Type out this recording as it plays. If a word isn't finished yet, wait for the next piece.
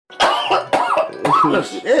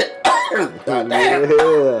Shit. God damn.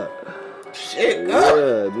 Yeah. Shit, God.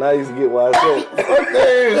 Yeah, nice to get washed up. Fuck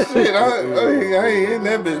that shit. I ain't hitting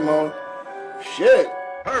that bitch, man. Shit.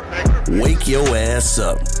 Wake your ass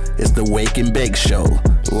up. It's the Wake and Bake Show,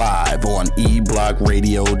 live on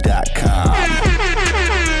eblockradio.com.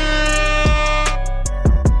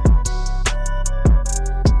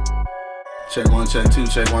 Check one, check two,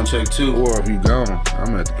 check one, check two. Or if you gone,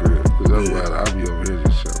 I'm at the crib. Because otherwise, I'll be over here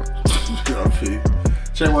just chilling.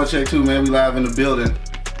 Check one, check two, man. We live in the building.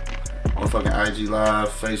 On fucking IG Live,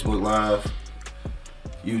 Facebook Live,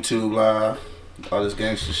 YouTube Live, all this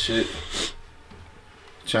gangster shit.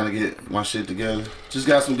 Trying to get my shit together. Just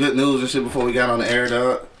got some good news and shit before we got on the air,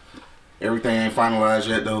 dog. Everything ain't finalized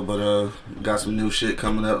yet though, but got some new shit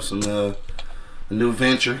coming up, some a new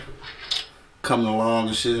venture coming along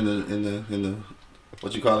and shit in the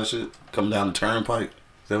what you call that shit? Coming down the turnpike.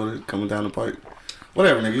 Is that what it is? Coming down the pike?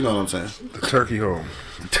 Whatever, nigga, you know what I'm saying. The turkey home.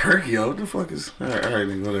 The turkey home? What the fuck is... Alright,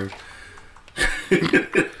 nigga, whatever.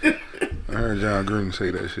 I heard John Gruden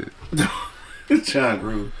say that shit. John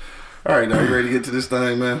Gruden. Alright, now you ready to get to this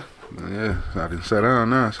thing, man? Yeah, I didn't sit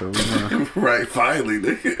down now, so we Right, finally,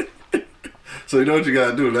 nigga. So you know what you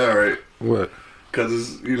gotta do now, right? What? Cause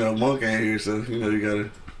it's, you know, Monk ain't here, so you know you gotta...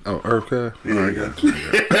 Oh, Earth Car? Yeah, you got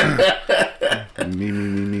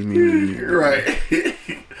me. Right.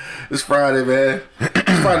 It's Friday, man.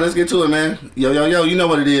 It's Friday, let's get to it, man. Yo, you know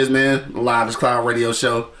what it is, man. Live as Cloud Radio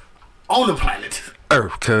Show on the planet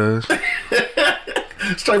Earth, cuz.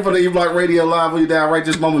 Straight from the E-Block Radio Live with you down right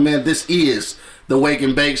this moment, man. This is the Wake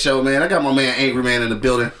and Bake Show, man. I got my man Angry Man in the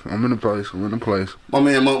building. I'm in the place. My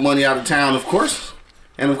Man Money out of town, of course.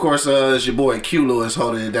 And of course, it's your boy Q Lewis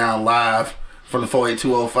holding it down live from the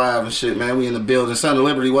 48205 and shit, man. We in the building. Son of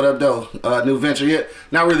Liberty, what up, though? New venture yet?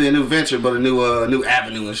 Not really a new venture, but a new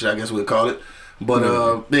avenue and shit, I guess we'd call it. But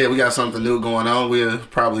yeah, we got something new going on. We'll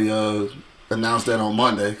probably announce that on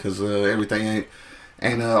Monday because everything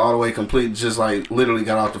ain't all the way complete. Just like literally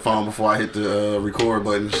got off the phone before I hit the record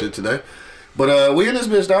button and shit today. But we in this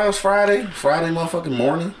bitch, dog. It's Friday motherfucking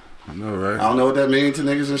morning. I know, right? I don't know what that means to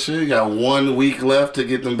niggas and shit. You got 1 week left to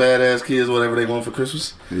get them badass kids whatever they want for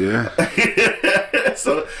Christmas. Yeah.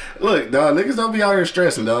 So, look, dog, niggas don't be out here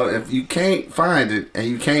stressing, dog. If you can't find it and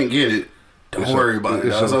you can't get it, don't worry about it,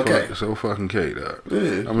 dog. It's okay. It's so fucking okay, dog.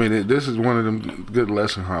 Yeah. I mean, this is one of them good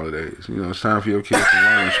lesson holidays. You know, it's time for your kids to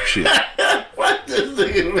learn some shit. What this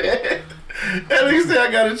nigga, man? That nigga said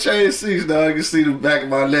I gotta change seats, dog. You can see the back of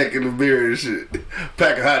my neck in the mirror and shit.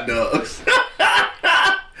 Pack of hot dogs.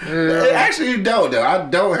 Yeah. Actually, you don't, though. I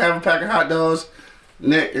don't have a pack of hot dogs,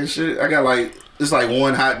 neck and shit. I got it's like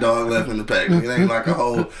one hot dog left in the pack. It ain't like a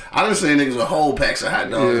whole. I done seen niggas with whole packs of hot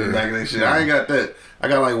dogs in the back of that shit. I ain't got that. I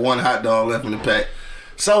got like one hot dog left in the pack.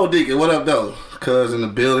 Soul Deacon, what up, though? Cuz in the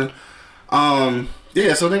building.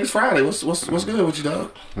 Yeah, so niggas Friday. What's good with you,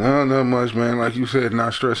 dog? No, not much, man. Like you said,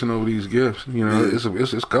 not stressing over these gifts. You know, it's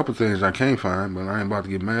a couple things I can't find, but I ain't about to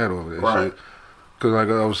get mad over that shit. Because like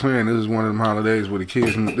I was saying, this is one of them holidays where the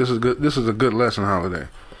kids. This is a good lesson holiday.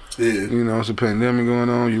 Yeah. You know, it's a pandemic going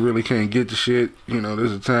on. You really can't get the shit. You know,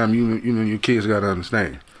 this is a time you know your kids got to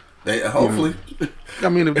understand. They hopefully. You know? I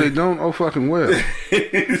mean, if they don't, oh fucking well.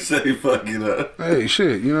 Say fucking up. Hey,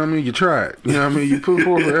 shit. You know what I mean? You tried. You know what I mean? You put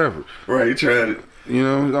forth the effort. Right, you tried it. You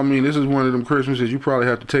know, I mean, this is one of them Christmases you probably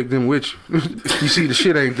have to take them with you. You see, the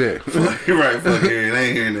shit ain't there. Right, fuck here, it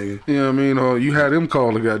ain't here, nigga. You know what I mean? Or you had them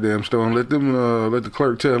call the goddamn store and let the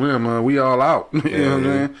clerk tell them, we all out. You know what I'm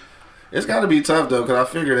saying? It's got to be tough, though, because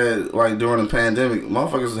I figure that, like, during the pandemic,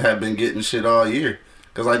 motherfuckers have been getting shit all year.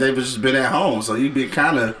 Because, like, they've just been at home, so you be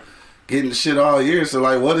kind of getting shit all year. So,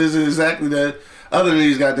 like, what is it exactly that, other than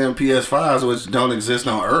these goddamn PS5s, which don't exist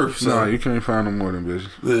on Earth? So. No, you can't find no more than bitches.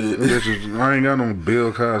 I ain't got no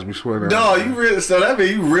Bill Cosby sweater. No, you really, so that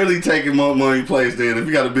means you really taking more money place then if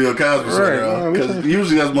you got a Bill Cosby sweater on. Because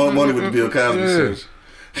usually that's more money with the Bill Cosby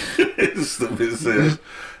shit. Stupid shit.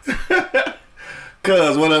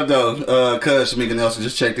 Cuz, what up, though? Cuz Shamika Nelson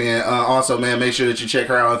just checked in. Also, man, make sure that you check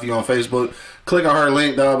her out if you're on Facebook. Click on her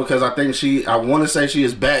link, dog, because I think I want to say she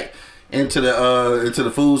is back into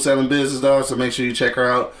the food selling business, dog. So make sure you check her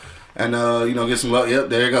out and get some love. Yep,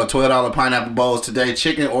 there you go. $12 pineapple bowls today.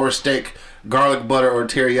 Chicken or steak, garlic butter or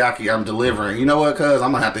teriyaki. I'm delivering. You know what, cuz?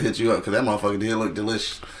 I'm gonna have to hit you up because that motherfucker did look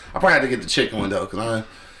delicious. I probably have to get the chicken one though, because I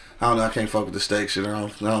don't know. I can't fuck with the steak shit. I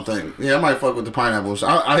don't think. Yeah, I might fuck with the pineapples.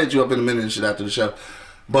 I'll hit you up in a minute and shit after the show.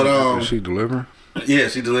 But Is she delivering? Yeah,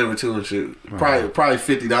 she delivered to her shit. Probably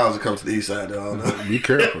 $50 to come to the east side though. I don't know. Be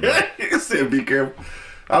careful. I said be careful.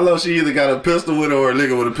 I know she either got a pistol with her or a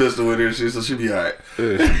nigga with a pistol with her and shit, so she be alright.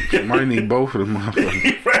 Yeah, she might need both of them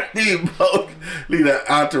motherfuckers. Right. need an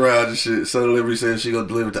entourage and shit. So delivery said she gonna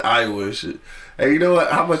deliver to Iowa and shit. Hey, you know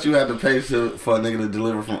what? How much you had to pay for a nigga to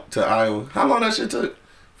deliver to Iowa? How long that shit took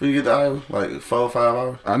for you to get to Iowa? Like 4 or 5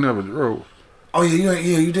 hours? I never drove. Oh yeah,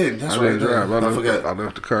 you didn't. That's I right. didn't drive. I forgot. I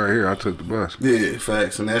left the car here. I took the bus. Yeah,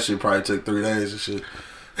 facts. And that shit probably took 3 days and shit.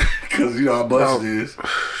 Cause you know how buses is.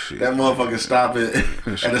 Shit. That motherfucker stop at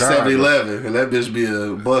a Chicago. 7-Eleven and that bitch be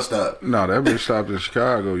a bus stop. No, that bitch stopped in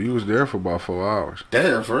Chicago. You was there for about 4 hours.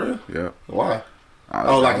 Damn, for real? Yeah. Why?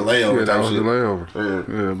 Like a layover. Yeah, that was shit. the layover.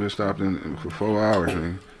 Yeah. Bitch stopped in for 4 hours.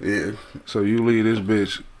 Man. Yeah. So you leave this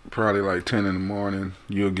bitch probably like 10 in the morning.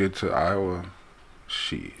 You'll get to Iowa.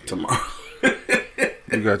 Shit. Tomorrow.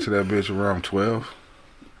 You got to that bitch around 12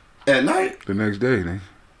 At night? the next day. Then.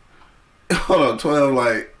 Hold on, 12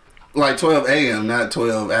 like 12 a.m., not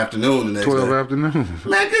 12 afternoon the next 12 day. afternoon.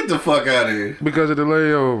 Man, get the fuck out of here. Because of the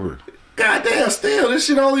layover. Goddamn, still, this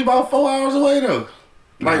shit only about 4 hours away though.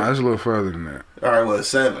 Like, Nah, it's a little further than that. all right, what,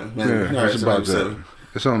 7? Man, Yeah, all right, it's so about maybe that. 7.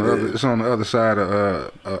 It's on the Yeah. other. It's on the other side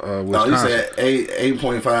of No, Wisconsin. you said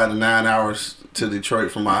 8.5 to 9 hours to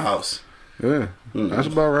Detroit from my house. Yeah, that's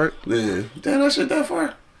about right. Yeah. Damn, that shit that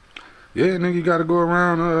far? Yeah, nigga, you got to go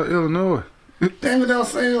around Illinois. Damn, it don't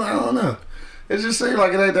seem, I don't know. It just seems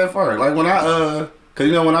like it ain't that far. Like when cause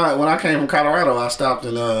you know when I came from Colorado, I stopped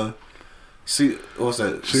in what's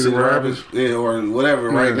that? Cedar Rapids? Yeah, or whatever,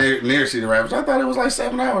 Yeah. right near Cedar Rapids. I thought it was like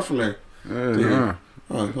 7 hours from there. Yeah.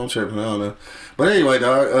 I'm tripping, I don't know. But anyway,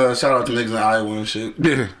 dog, shout out to niggas in Iowa and shit.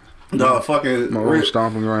 Yeah. Dog, fucking My old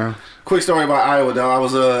stomping ground. quick story about Iowa,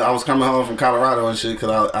 dog. I was coming home from Colorado and shit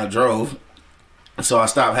because I drove. So I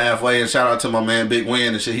stopped halfway and shout out to my man Big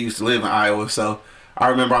Win and shit. He used to live in Iowa. So I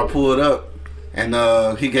remember I pulled up and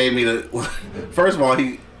he gave me the first of all,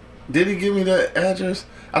 did he give me the address?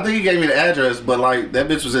 I think he gave me the address, but like that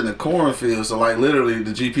bitch was in the cornfield, so like literally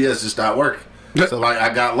the GPS just stopped working. So like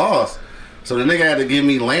I got lost. So the nigga had to give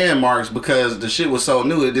me landmarks because the shit was so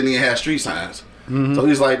new it didn't even have street signs. So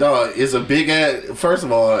he's like, dog, it's a big ass. First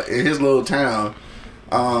of all, in his little town,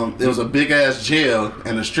 there was a big ass jail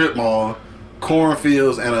and a strip mall,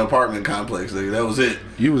 cornfields, and an apartment complex. Nigga. That was it.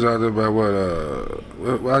 You was out there by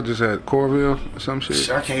what I just had Corville or some shit.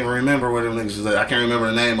 I can't even remember where them niggas was at. I can't remember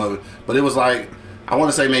the name of it, but it was like I want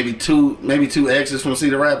to say maybe two exits from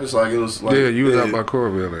Cedar Rapids. Like it was like Yeah, you was out by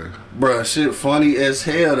Corville there. Bruh, shit funny as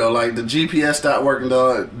hell though. Like the GPS stopped working,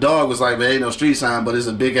 dog. Dog was like, man, ain't no street sign, but it's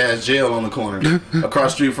a big ass jail on the corner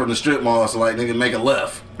across the street from the strip mall. So like, nigga, make a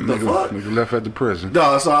left. The fuck? Nigga left at the prison.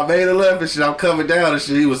 Dog, so I made a left and shit. I'm coming down and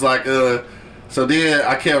shit. He was like, so then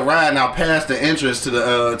I kept riding out past the entrance to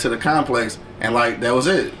the complex, and like that was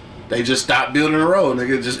it. They just stopped building the road,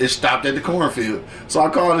 nigga. It stopped at the cornfield. So I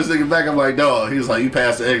called this nigga back. I'm like, dog. He was like, you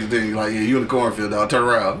passed the exit. Then he's like, yeah, you in the cornfield, dog. Turn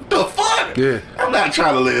around. The fuck? Yeah. I'm not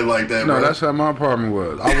trying to live like that, No, bro. that's how my apartment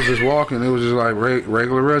was. I was just walking. It was just like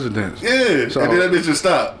regular residents. Yeah. So- and then that bitch just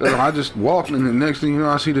stopped. I just walked, and the next thing you know,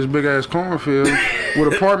 I see this big ass cornfield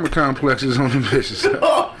with apartment complexes on them bitches.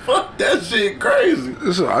 Oh, fuck. That shit crazy.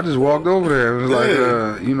 So I just walked over there. It was like,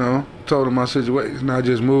 Yeah. told him my situation. I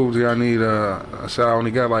just moved here. I need, I said I only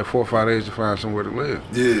got like 4 or 5 days to find somewhere to live.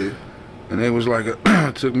 Yeah. And they was like,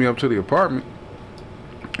 took me up to the apartment.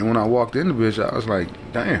 And when I walked in the bitch, I was like,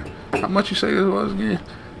 damn, how much you say this was again?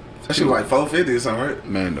 That shit was like $450 or something, right?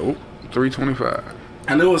 Man, nope, $325.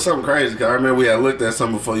 I knew it was something crazy because I remember we had looked at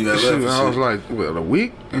something before you had left. and I was shit. like, well, a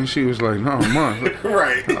week? And she was like, no, a month.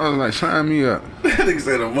 Right. I was like, sign me up. That nigga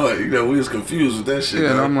said a month. You know, we was confused with that shit. Yeah,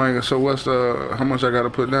 and dog. I'm like, so what's how much I got to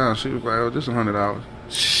put down? She was like, oh, just $100.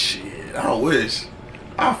 Shit, I wish.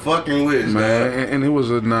 I fucking wish, Man, dog. and it was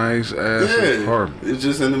a nice ass Yeah. apartment. It's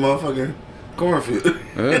just in the motherfucking cornfield.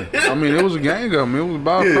 Yeah, I mean, it was a gang of them. It was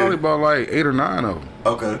probably about like 8 or 9 of them.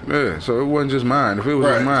 Okay. Yeah, so it wasn't just mine. If it was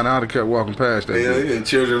Right. just mine, I'd have kept walking past that. Yeah, bitch. yeah,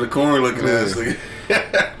 children of the corn looking Yeah. ass nigga.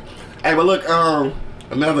 Hey, but look,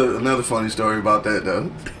 another funny story about that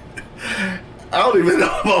though. I don't even know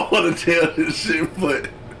if I want to tell this shit, but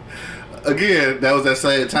again, that was that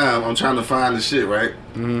same time. I'm trying to find the shit, right?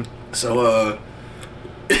 Mhm. So,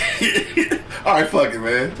 all right, fuck it,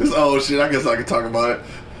 man. This old shit. I guess I can talk about it.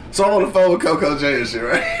 So I'm on the phone with Coco J and shit,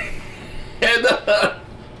 right? And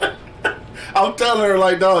I'm telling her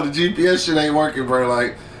like, dog, the GPS shit ain't working, bro.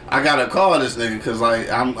 Like, I gotta call this nigga because like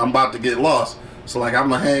I'm about to get lost. So like I'm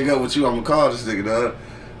gonna hang up with you. I'm gonna call this nigga, dog.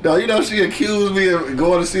 Dog, you know she accused me of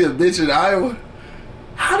going to see a bitch in Iowa.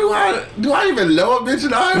 How do I even know a bitch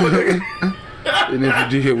in Iowa, nigga? And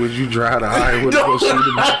if you did, would you drive to Iowa to go see the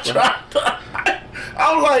bitch?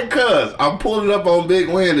 I'm like, cuz I'm pulling up on Big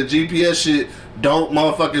Win. The GPS shit don't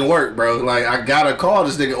motherfucking work, bro. Like I gotta call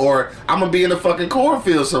this nigga, or I'm gonna be in the fucking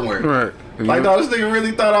cornfield somewhere. Right. And Like, you- no, this nigga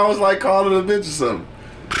really thought I was like calling a bitch or something.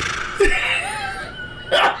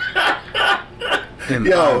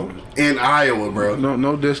 In Iowa, bro.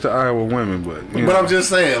 No diss to Iowa women, but I'm just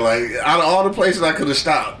saying, like, out of all the places I could have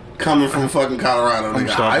stopped coming from fucking Colorado, I'm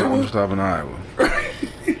stopping Iowa.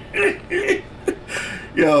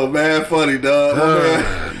 Yo, man, funny, dog.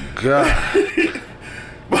 God.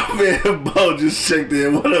 My man Bo just checked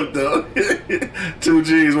in. What up, dog? 2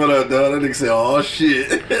 G's, what up, dog? That nigga said, oh,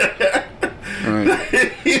 shit.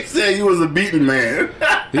 Right. He said you was a beaten man.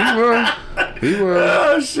 He was.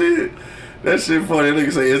 Oh, shit. That shit funny. That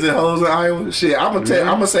nigga say, is it hoes in Iowa? Shit, I'm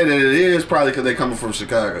gonna say that it is probably because they coming from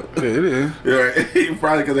Chicago. Yeah, it is. Yeah,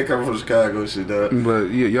 probably because they coming from Chicago, shit, dog. But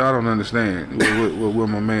y'all don't understand what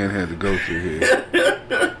my man had to go through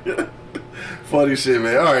here. Funny shit,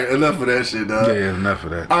 man. All right, enough of that shit, dog. Yeah, enough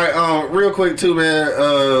of that. All right, real quick too, man.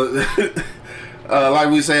 Like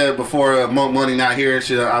we said before, Monk Money not here and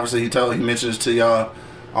shit. Obviously, he mentions to y'all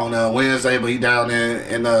on Wednesday, but he down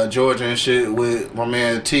in Georgia and shit with my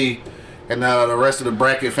man T and the rest of the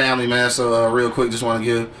Brackett family, man. So real quick, just want to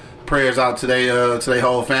give prayers out today to their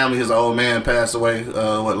whole family. His old man passed away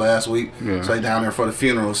last week, so they down there for the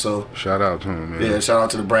funeral. So shout out to him, man. Yeah, shout out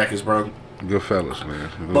to the Brackets, bro. Good fellas, man.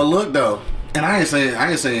 But look though. And I ain't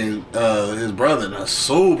saying his brother in a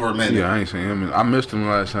super minute. Yeah, I ain't seen him. I missed him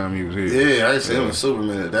last time he was here. Yeah, I ain't seen him in a super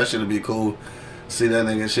minute. That should be cool. See that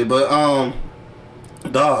nigga and shit. But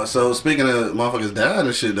dog. So speaking of motherfuckers dying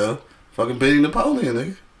and shit though, fucking Benny Napoleon,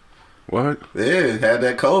 nigga. What? Yeah, had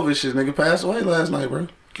that COVID shit. Nigga passed away last night, bro.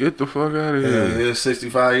 Get the fuck out of here. Yeah,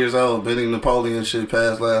 65 years old. Benny Napoleon shit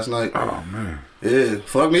passed last night. Oh man. Yeah,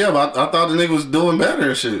 fuck me up. I thought the nigga was doing better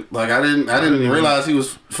and shit. Like I didn't realize he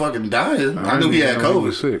was fucking dying. I knew he had COVID. He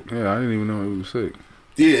was sick. Yeah, I didn't even know he was sick.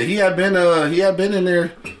 Yeah, he had been in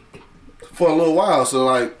there for a little while. So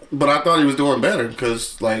like, but I thought he was doing better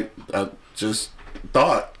because like I just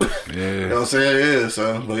thought. Yeah. You know what I'm saying? Yeah.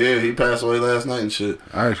 So, but yeah, he passed away last night and shit.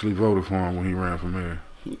 I actually voted for him when he ran for mayor.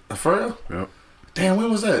 For real? Yep. Damn, when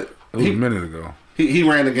was that? It was a minute ago. He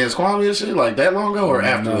ran against Kwame and shit like that long ago or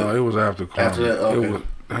after? No, it was after Kwame. After that, okay. It was,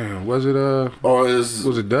 damn, was it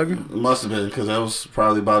was it Duggan? It must have been because that was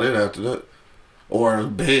probably about it after that, or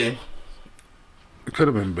Bing. It could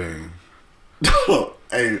have been Bing.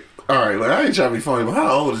 Hey, all right, like I ain't trying to be funny, but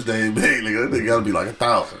how old is Dave Bing? Nigga, that nigga gotta be like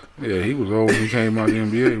 1,000. Yeah, he was old when he came out of the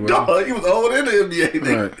NBA. Dog, he was old in the NBA.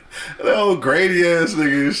 Nigga. Right. That old Grady ass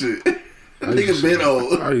nigga and shit. Nigga been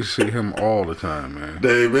old. I used to see him all the time, man.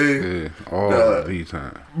 Dave Bing? Yeah, all the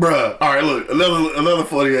time. Bruh, all right, look, another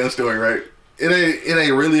funny ass story, right? It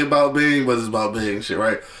ain't really about Bing, but it's about Bing and shit,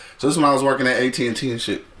 right? So this is when I was working at AT&T and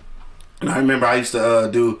shit. And I remember I used to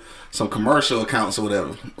do some commercial accounts or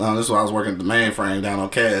whatever. This is when I was working at the mainframe down on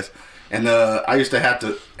Cass. And I used to have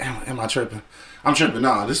to, am I tripping? I'm tripping.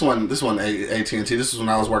 Nah, this wasn't AT&T. This is when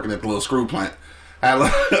I was working at the little screw plant. I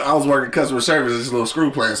was working customer service at this little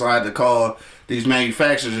screw plant, so I had to call these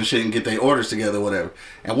manufacturers and shit and get their orders together or whatever.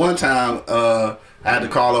 And one time, I had to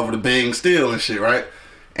call over to Bing Steel and shit, right?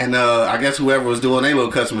 And I guess whoever was doing their little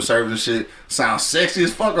customer service and shit sounds sexy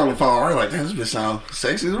as fuck on the phone, right? Like, damn, this bitch sound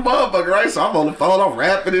sexy as a motherfucker, right? So I'm on the phone, I'm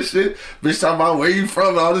rapping and shit. Bitch talking about where you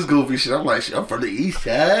from and all this goofy shit. I'm like, shit, I'm from the east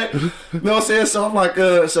side. You know what I'm saying? So I'm like,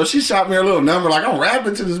 so she shot me her little number. Like, I'm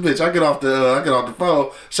rapping to this bitch. I get off the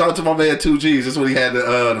phone. Shout out to my man 2 G's. This is when he had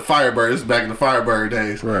the Firebird. This is back in the Firebird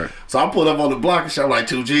days. Right. So I pulled up on the block and shit. I'm like,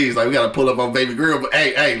 2 G's. Like, we got to pull up on Baby Grill. But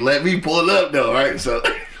hey, let me pull up though, right? So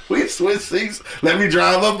we switch seats. Let me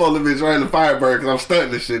drive up on the bitch right in the Firebird because I'm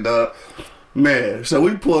stunting this shit, dog. Man, so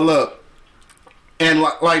we pull up and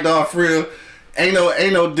like dog, for real, ain't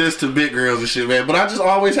no diss to big girls and shit, man. But I just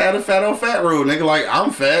always had a fat on fat rule, nigga. Like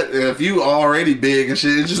I'm fat, and if you already big and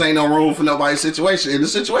shit, it just ain't no room for nobody's situation in the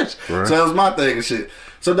situation. Right. So that was my thing and shit.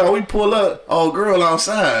 So dog, we pull up, old girl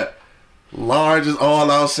outside, large as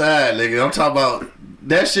all outside, nigga. I'm talking about.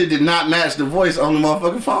 That shit did not match the voice on the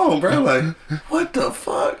motherfucking phone, bro. Like, what the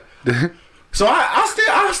fuck? So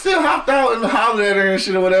I still hopped out and hollered at her and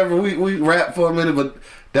shit or whatever. We rapped for a minute, but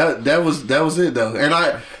that was it though.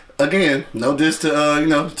 And again, no diss to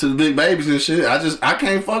to the big babies and shit. I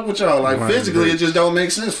can't fuck with y'all. Like blind physically, dates. It just don't make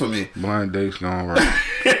sense for me. Blind dates gone right.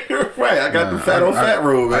 Right, I got the fat on fat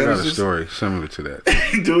rule, man. I got a story similar to that.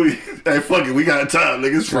 Dude, hey, fuck it, we got time,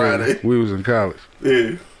 nigga. It's Friday. We was in college.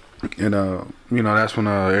 Yeah. And that's when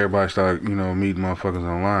everybody started, meeting motherfuckers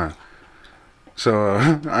online. So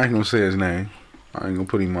I ain't gonna say his name. I ain't gonna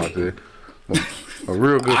put him out there. But a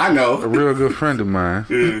real good friend of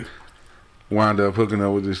mine wound up hooking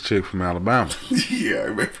up with this chick from Alabama. Yeah, I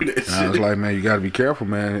remember that shit. I was like, man, you gotta be careful,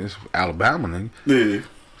 man. It's Alabama, nigga. Yeah.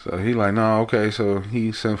 So he like, no, okay. So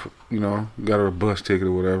he sent, got her a bus ticket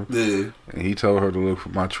or whatever. Yeah. And he told her to look for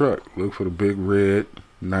my truck. Look for the big red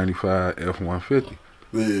 95 F-150.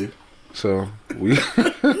 Yeah. So we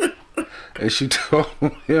and she told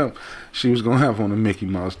him she was gonna have on a Mickey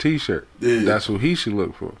Mouse T-shirt. Yeah. That's what he should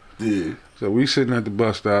look for. Yeah. So we sitting at the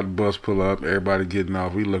bus stop, the bus pull up, everybody getting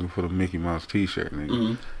off. We looking for the Mickey Mouse T-shirt, nigga.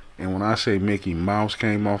 Mm-hmm. And when I say Mickey Mouse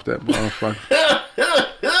came off that motherfucker,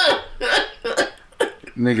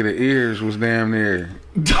 nigga, the ears was damn near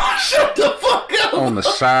Shut the fuck up. on the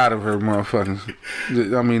side of her motherfucking.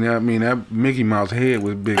 I mean that Mickey Mouse head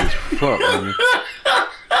was big as fuck, nigga.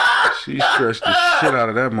 She stretched the shit out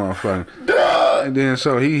of that motherfucker. Duh. And then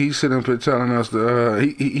so he sitting up here telling us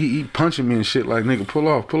he punching me and shit like, nigga, pull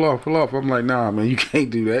off. I'm like, nah, man, you can't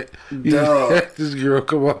do that. You let this girl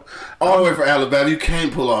come on. All the way from Alabama, you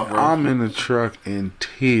can't pull off, bro. I'm in the truck in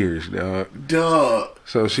tears, dog. Duh.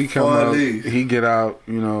 So she come out, he get out,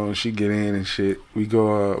 you know, and she get in and shit. We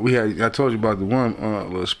go, I told you about the one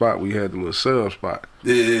little spot, we had the little sub spot.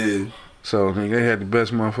 Yeah. So, nigga, they had the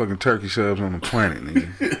best motherfucking turkey subs on the planet,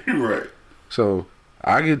 nigga. Right. So,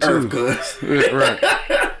 I get two. Earth, cuz. Yeah, right.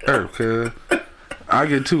 Earth, cuz. I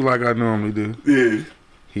get two like I normally do. Yeah.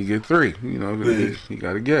 He get three, you know, he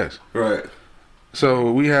got to guess. Right.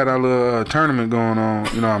 So, we had our little tournament going on,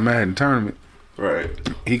 you know, our Madden tournament. Right.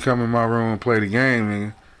 He come in my room and play the game,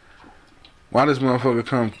 nigga. Why this motherfucker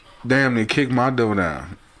come damn near kick my door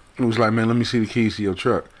down? He was like, man, let me see the keys to your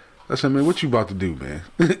truck. I said, man, what you about to do, man?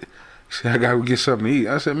 He said, I gotta get something to eat.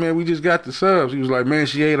 I said, man, we just got the subs. He was like, man,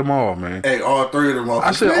 she ate them all, man. Hey, all three of them motherfuckers.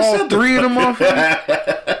 I said, all three of them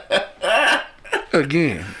motherfuckers?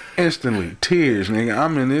 Again, instantly, tears, nigga.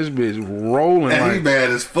 I'm in this bitch rolling. And like, he mad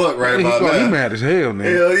as fuck right about that. He mad as hell,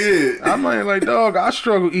 nigga. Hell yeah. I'm like, dog, I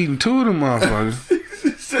struggle eating two of them motherfuckers.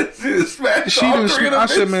 I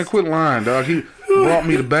said, man, quit lying, dog. He brought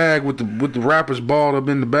me the bag with the wrappers balled up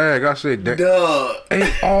in the bag. I said, duh.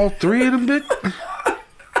 Ain't all three of them, bitch?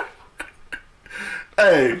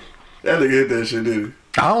 Hey, that nigga hit that shit, didn't he?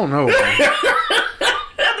 I don't know, man.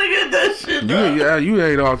 That nigga hit that shit. You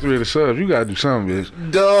ate all three of the subs. You gotta do something,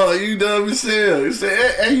 bitch. Duh, you dumb as hell. He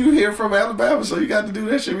said, and you here from Alabama, so you got to do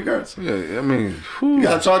that shit regardless. Yeah, I mean, you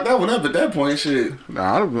gotta chalk that one up at that point, shit.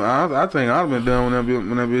 Nah, I think I'd have been done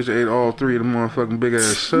when that bitch ate all three of the motherfucking big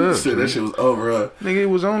ass subs. Shit, that shit was over. Nigga, it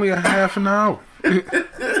was only a half an hour.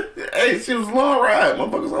 Hey, shit was a long ride.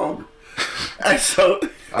 Motherfuckers hungry. Hey, so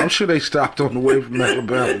I'm sure they stopped on the way from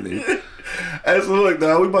Alabama, nigga. Hey, so look,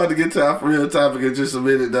 dog, we about to get to our for real topic in just a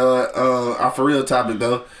minute, dog. Our for real topic,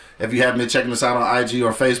 though, if you haven't been checking us out on IG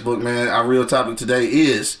or Facebook, man, our real topic today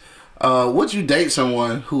is, would you date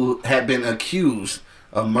someone who had been accused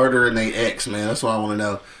of murdering their ex, man? That's what I want to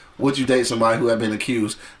know. Would you date somebody who had been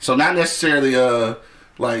accused? So not necessarily,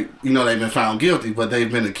 like, you know, they've been found guilty, but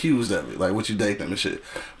they've been accused of it. Like, would you date them and shit?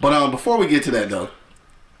 But before we get to that, though,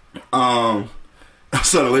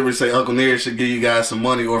 Son of Liberty say Uncle Near should give you guys some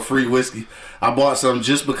money or free whiskey. I bought some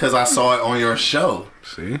just because I saw it on your show.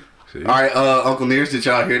 See? All right, Uncle Nears, did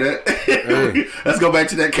y'all hear that? Hey. Let's go back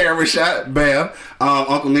to that camera shot. Bam.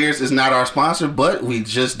 Uncle Nears is not our sponsor, but we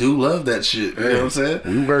just do love that shit. You know what I'm saying?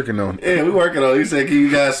 We working on it. Yeah, we working on it. He said give you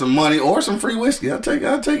guys some money or some free whiskey. I'll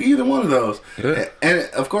take either one of those. Yeah. And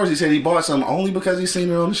of course, he said he bought some only because he seen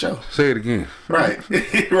it on the show. Say it again. Right.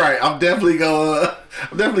 Right. I'm definitely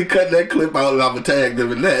cutting that clip out and I'm gonna tag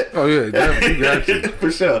them in that. Oh yeah, definitely got you.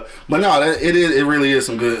 For sure. But no, it really is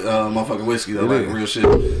some good motherfucking whiskey though, like real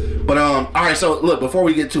shit. But all right, so look, before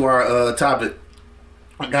we get to our topic,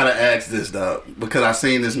 I gotta ask this, dog, because I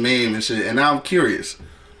seen this meme and shit, and now I'm curious.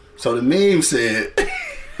 So the meme said,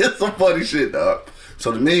 it's some funny shit, dog.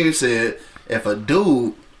 So the meme said, if a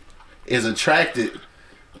dude is attracted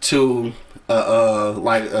to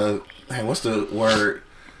hey, what's the word?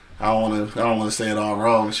 I don't want to say it all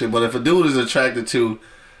wrong and shit. But if a dude is attracted to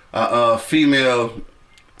a female,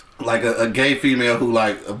 like a gay female who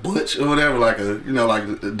like a butch or whatever, like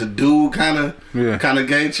like the dude kind of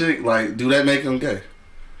gay chick, like, do that make him gay?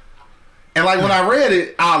 And like when I read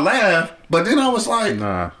it, I laughed, but then I was like,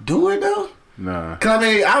 nah, do it though? Nah. Cause I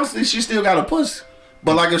mean, obviously she still got a pussy,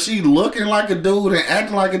 but like if she looking like a dude and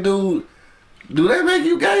acting like a dude, do that make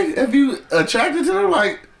you gay? If you attracted to her,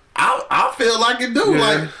 like. I feel like it do,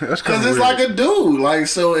 like, because it's like a dude. Like,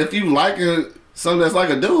 so if you like something that's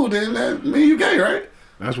like a dude, then that mean you gay, right?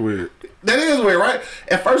 That's weird. That is weird, right?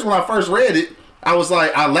 At first, when I first read it, I was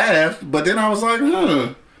like, I laughed, but then I was like,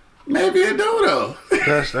 maybe it do though.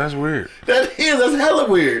 That's weird. That's hella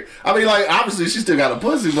weird. I mean, like, obviously she still got a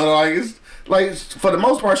pussy, but like, it's like for the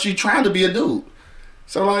most part, she trying to be a dude.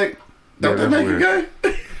 So like, don't that make you gay?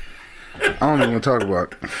 I don't even want to talk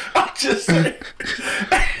about it. I'm just saying.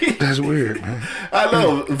 That's weird, man. I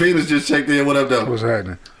know. Venus just checked in. What up, though? What's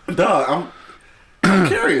happening? Dog, I'm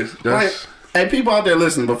curious. That's Hey, people out there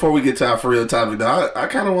listening, before we get to our for real topic, though, I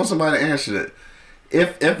kind of want somebody to answer that.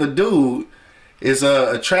 If a dude is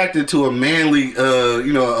attracted to a manly,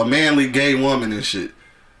 a manly gay woman and shit,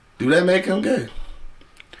 do that make him gay?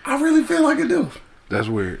 I really feel like it do. That's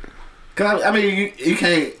weird. Cause I mean, you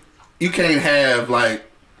can't have like,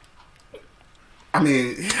 I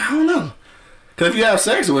mean, I don't know. Cause if you have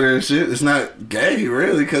sex with her and shit, it's not gay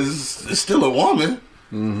really, cause it's still a woman.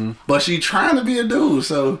 Mm-hmm. But she trying to be a dude,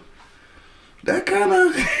 so that kind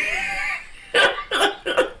of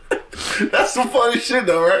that's some funny shit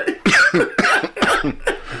though, right?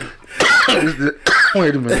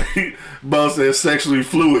 Wait a minute. Bo said sexually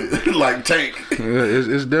fluid, like Tank. Yeah,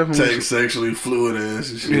 it's definitely Tank sexually fluid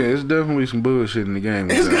ass and shit. Yeah, it's definitely some bullshit in the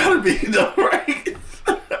game. It's gotta be though, right?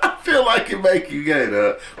 I feel like it make you gay,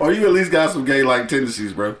 though. Or you at least got some gay like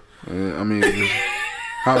tendencies, bro. I mean,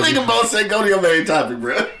 I think Bo said go to your main topic,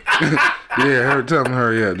 bro. Yeah, tell him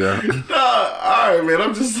hurry up, dog. All right, man.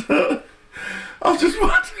 I'm just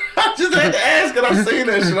I just had to ask, and I seen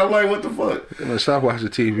that shit. I'm like, what the fuck? Stop watching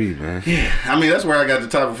TV, man. Yeah, I mean that's where I got the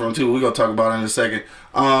topic from too. We're gonna talk about it in a second.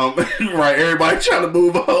 Right, everybody trying to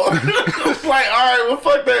move on. It's like, all right, well,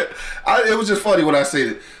 fuck that. It was just funny when I said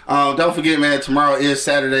it. Don't forget, man. Tomorrow is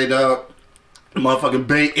Saturday, dog. Motherfucking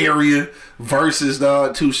Bay Area versus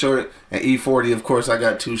dog Too Short and E40. Of course, I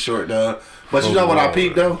got Too Short, dog. But you know what I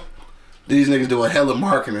peeped though? These niggas do a hella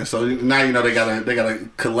marketing, so now you know they got a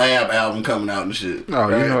collab album coming out and shit. Oh,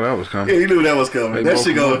 right? You know that was coming. Yeah, you knew that was coming. That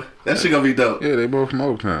shit gonna be dope. Yeah, they both from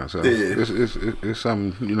Oaktown, so yeah. it's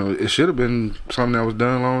something, you know. It should have been something that was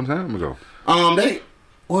done a long time ago.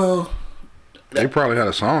 They probably had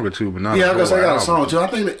a song or two, but not. Yeah, I guess I got a song too. I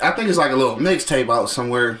think it's like a little mixtape out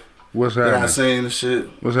somewhere. What's happening? That I seen the shit.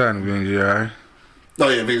 What's happening, VNGI? Oh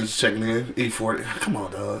yeah, Vince checking in. E40. Come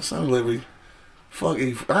on, dog. Son Liberty. Fuck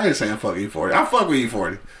E40. I ain't saying fuck E40. I fuck with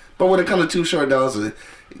E40. But when it comes to Too Short, dogs,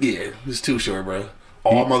 yeah, it's Too Short, bro.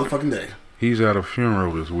 All motherfucking day. He's at a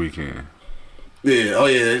funeral this weekend. Yeah, oh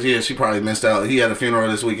yeah, she probably missed out. He had a funeral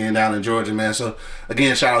this weekend down in Georgia, man. So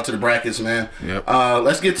again, shout out to the brackets, man. Yep.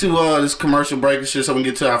 Let's get to this commercial break and shit so we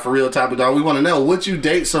can get to our for real topic, dog. We want to know, would you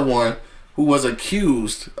date someone who was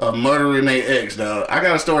accused of murdering their ex, dog? I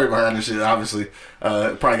got a story behind this shit, obviously.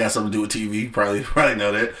 Probably got something to do with TV. You probably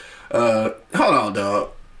know that. Hold on,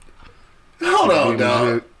 dog.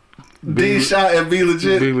 D shot and be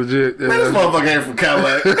legit. Be legit. Man, this motherfucker ain't from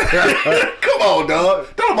Cadillac. Come on, dog.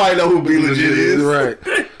 Don't nobody know who Be Legit is. Right.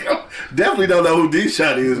 Definitely don't know who D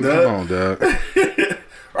shot is, dog. Come on, dog.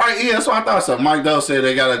 Right, yeah, that's what I thought so. Mike Doe said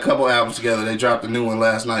they got a couple albums together. They dropped a new one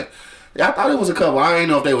last night. Yeah, I thought it was a couple. I didn't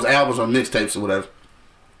know if they was albums or mixtapes or whatever.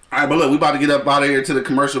 All right, but look, we about to get up out of here to the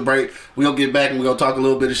commercial break. We gonna get back and we gonna talk a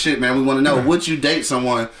little bit of shit, man. We want to know, would you date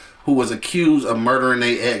someone who was accused of murdering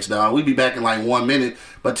their ex, dog? We be back in like 1 minute.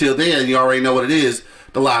 But till then, you already know what it is.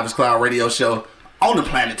 The Live is Cloud radio show on the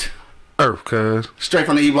planet Earth, cuz. Straight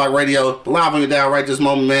from the E-Block Radio. Live on your dial right this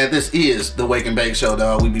moment, man. This is the Wake and Bake Show,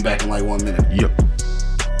 dog. We be back in like 1 minute. Yep.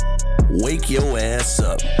 Wake your ass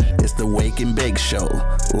up. It's the Wake and Bake Show.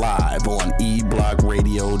 Live on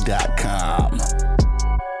eblockradio.com.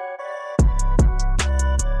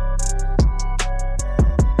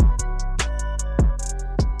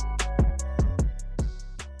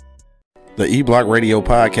 The E-Block Radio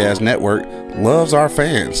Podcast Network loves our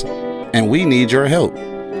fans, and we need your help.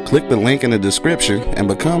 Click the link in the description and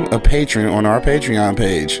become a patron on our Patreon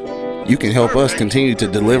page. You can help us continue to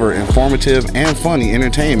deliver informative and funny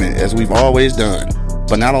entertainment as we've always done.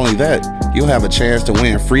 But not only that, you'll have a chance to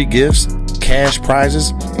win free gifts, cash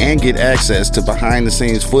prizes, and get access to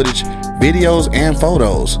behind-the-scenes footage, videos, and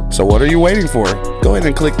photos. So what are you waiting for? Go ahead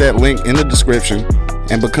and click that link in the description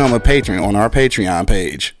and become a patron on our Patreon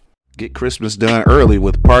page. Get Christmas done early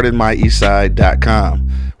with PardonMyEastside.com.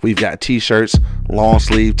 We've got t-shirts, long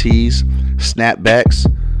sleeve tees, snapbacks,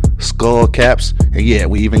 skull caps, and yeah,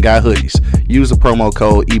 we even got hoodies. Use the promo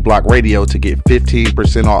code eBlockRadio to get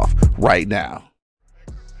 15% off right now.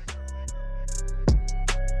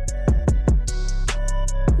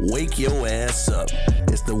 Wake your ass up.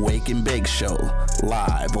 It's the Wake and Bake Show,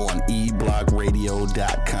 live on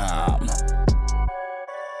eblockradio.com.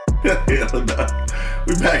 Hell no.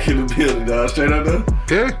 We back in the building, dog. Straight up, though.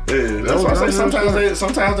 Yeah. That's why I say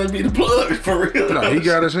sometimes they be the plug for real. No, he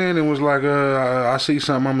got us in and was like, I see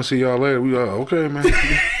something, I'm gonna see y'all later. We okay, man.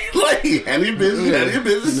 Like, handle your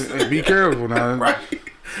business. Be careful now. Right.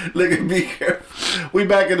 Look at be careful. We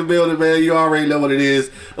back in the building, man. You already know what it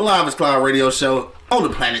is. The Live is Cloud radio show on the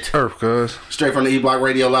planet Earth, cuz. Straight from the E-Block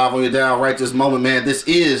Radio, live on your dial right this moment, man. This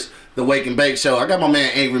is the Wake and Bake Show. I got my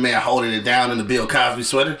man Angry Man holding it down in the Bill Cosby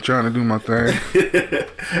sweater. Trying to do my thing.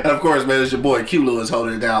 And of course, man, it's your boy Q Lewis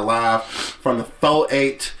holding it down live from the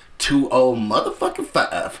 4820 motherfucking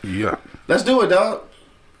 5. Yeah. Let's do it, dog.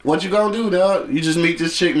 What you gonna do, dog? You just meet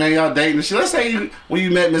this chick, man, y'all dating and shit. Let's say when you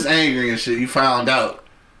met Miss Angry and shit, you found out.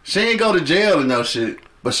 She ain't go to jail or no shit,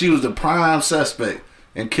 but she was the prime suspect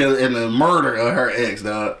in the murder of her ex,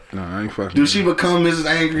 dog. No, I ain't fucking. Do she become Mrs.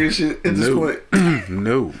 Angry and shit at this point?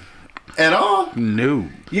 No. At all? No.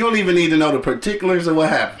 You don't even need to know the particulars of what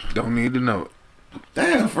happened. Don't need to know it.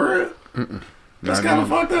 Damn, for real? That's kind of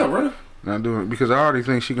fucked up, bro. Not doing it because I already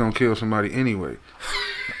think she gonna kill somebody anyway.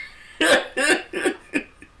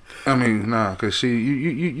 I mean, nah, cause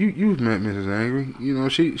you've met Mrs. Angry. You know,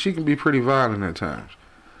 she can be pretty violent at times.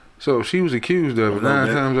 So if she was accused of it, 9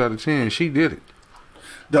 times out of 10, she did it.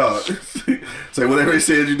 Dog. Say whatever they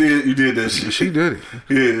said you did that shit. She did it.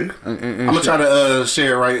 Yeah. And I'm gonna try to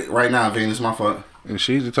share it right now, Venus. My fault. And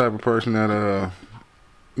she's the type of person that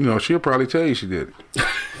you know, she'll probably tell you she did it.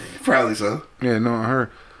 Probably so. Yeah, knowing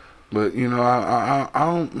her. But you know, I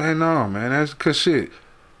don't, man. No, man. That's cause shit.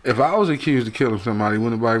 If I was accused of killing somebody,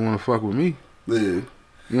 wouldn't nobody want to fuck with me? Yeah.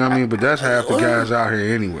 You know what I mean? But that's half the guys out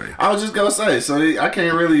here anyway. I was just gonna say. So I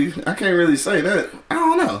can't really say that. I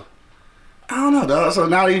don't know, dog. So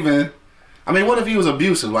not even. I mean, what if he was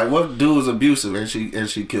abusive? Like, what if dude was abusive and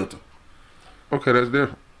she killed him? Okay, that's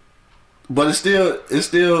different. But it's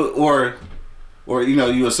still, or you know,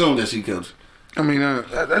 you assume that she killed you. I mean,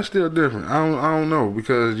 that's still different. I don't know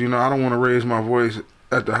because you know I don't want to raise my voice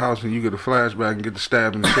at the house and you get a flashback and get the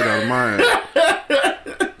stabbing the shit out of my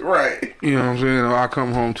ass. Right. You know what I'm saying? Or I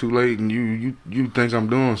come home too late and you think I'm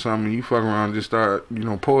doing something and you fuck around and just start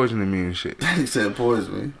poisoning me and shit. He said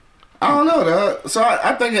poison me. I don't know, dog. So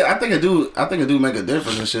I think it do make a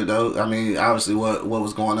difference and shit, though. I mean, obviously what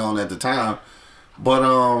was going on at the time, but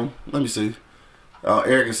let me see.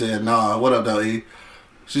 Erica said nah. What up, though? E?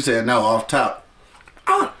 She said no off top.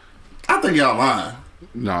 I think y'all lying.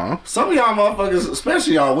 No. Some of y'all motherfuckers,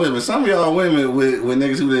 especially y'all women, some of y'all women with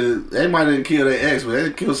niggas they might didn't kill their ex, but they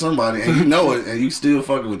didn't kill somebody, and you know it, and you still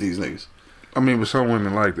fucking with these niggas. I mean, but some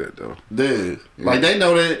women like that though. Yeah. Like they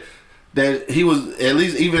know that he was, at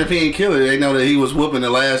least even if he ain't kill her, they know that he was whooping the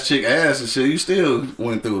last chick ass and shit. You still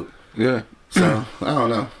went through it. Yeah. So I don't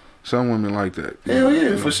know. Some women like that. Hell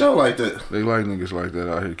yeah, for sure like that. They like niggas like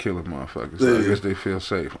that out here killing motherfuckers. Yeah. I guess they feel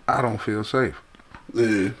safe. I don't feel safe.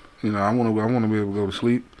 Yeah. You know, I want to be able to go to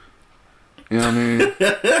sleep. You know what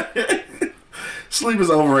I mean? Sleep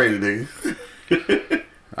is overrated, nigga.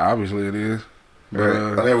 Obviously it is.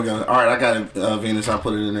 But, there we go. All right, I got it, Venus. I'll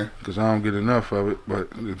put it in there. Because I don't get enough of it.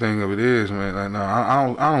 But the thing of it is, man, like, no,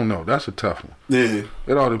 I don't know. That's a tough one. Yeah.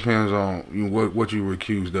 It all depends on what you were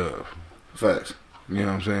accused of. Facts. You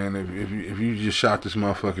know what I'm saying? If you just shot this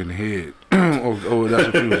motherfucker in the head, or that's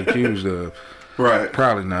what you was accused of. Right.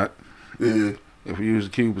 Probably not. Yeah. If you was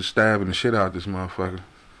accused of stabbing the shit out this motherfucker,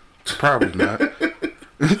 probably not.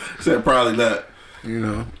 Said probably not. You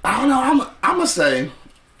know. I don't know. I'm gonna say.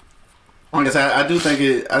 Like I said,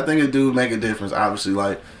 I think it do make a difference. Obviously,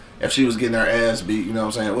 like if she was getting her ass beat, you know what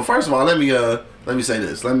I'm saying. Well, first of all, let me say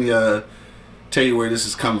this. Let me tell you where this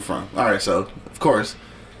is coming from. All right, so of course,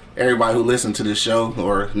 everybody who listens to this show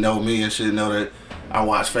or know me and shit know that I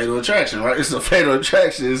watch Fatal Attraction. Right? It's a Fatal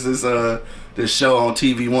Attraction. It's this show on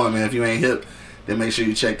TV One, man. If you ain't hip, then make sure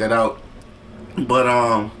you check that out. But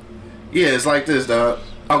yeah, it's like this, dog.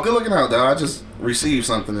 Oh, good looking out, dog. I just received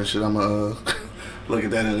something and shit. I'm look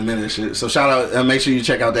at that in a minute and shit. So shout out, make sure you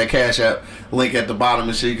check out that Cash App link at the bottom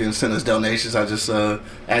and shit. You can send us donations. I just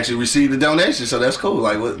actually received a donation, so that's cool.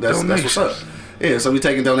 Like that's what's up. Yeah, so we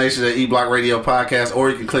taking donations at E-Block Radio Podcast, or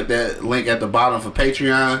you can click that link at the bottom for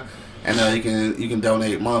Patreon, and you can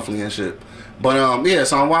donate monthly and shit. But yeah,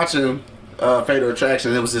 so I'm watching Fatal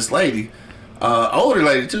Attraction. It was this lady, older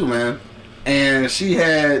lady too, man, and she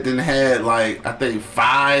had like I think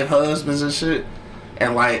 5 husbands and shit.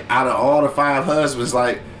 And like out of all the 5 husbands,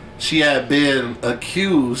 like she had been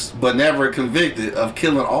accused but never convicted of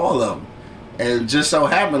killing all of them. And just so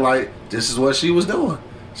happened, like this is what she was doing.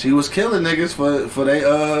 She was killing niggas for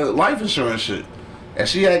their life insurance shit. And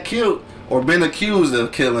she had killed or been accused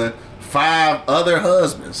of killing 5 other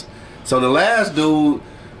husbands. So the last dude,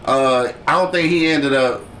 I don't think he ended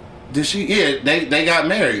up. Did she? Yeah, they got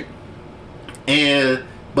married.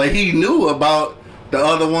 But he knew about the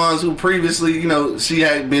other ones who previously, you know, she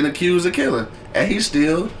had been accused of killing. And he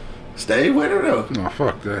still stayed with her, though. No,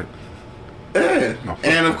 fuck that. Yeah. No, fuck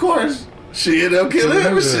and, of course, she ended up killing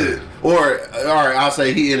him and shit. Or I'll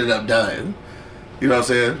say he ended up dying. You know what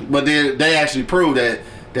I'm saying? But then they actually proved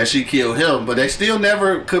that she killed him. But they still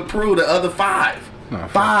never could prove the other 5. No,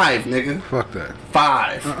 5, nigga. Fuck that.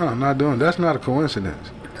 5. Not doing. That's not a coincidence.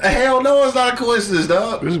 Hell no, it's not a coincidence,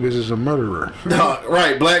 dog. This bitch is a murderer. No,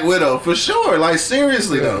 right, Black Widow for sure. Like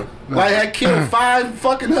seriously though, no. like I killed 5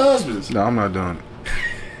 fucking husbands. No, I'm not doing it.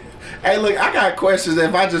 Hey, look, I got questions.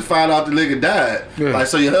 If I just find out the nigga died, like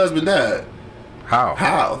so, your husband died. How?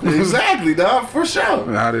 How? Exactly, dog. For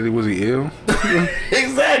sure. How did he? Was he ill?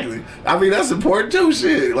 Exactly. I mean, that's important too.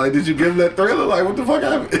 Shit. Like, did you give him that thriller? Like, what the fuck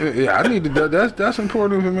happened? Yeah, I need to. That's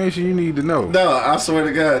important information you need to know. No, I swear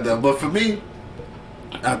to God, though. But for me,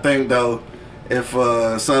 I think though, if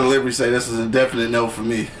Son of Liberty say this is a definite no for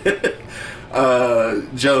me,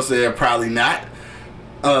 Joe said probably not.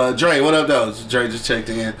 Dre, what up, though? Dre just checked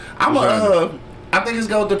in. I think it's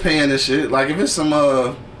gonna depend and shit. Like, if it's some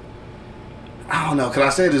I don't know, cause I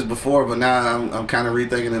said this before, but now I'm kind of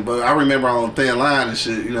rethinking it. But I remember on Thin Line and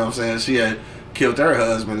shit, you know what I'm saying? She had killed her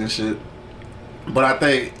husband and shit. But I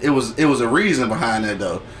think it was a reason behind that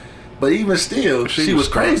though. But even still, she was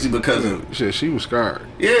crazy because of it. Shit, she was scarred.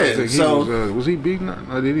 Yeah. So was he beating her?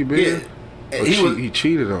 Or did he beat her? Yeah, he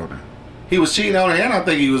cheated on her. He was cheating on her, and I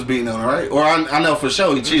think he was beating on her, right? Or I know for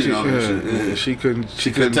sure he cheated on her. Yeah. She couldn't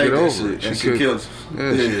take get that over shit, it. and she killed.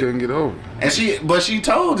 Yeah, she couldn't get over it. And she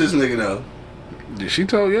told this nigga though. She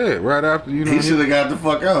told right after he should have got the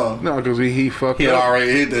fuck on. No, because he fucked up. He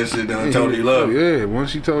already hit that shit though and told her he loved her. Yeah, once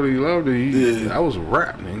she told her he loved her, that was a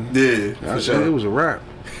rap, nigga. Yeah, for sure. It was a rap.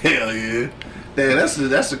 Hell yeah. Damn,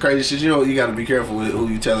 that's the crazy shit. You know, you gotta be careful with who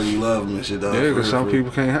you telling you love them and shit, dog. Yeah, because some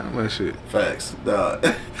people can't handle that shit. Facts, dog.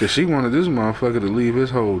 Because she wanted this motherfucker to leave his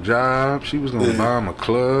whole job. She was gonna buy him a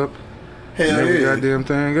club. Hell every yeah. goddamn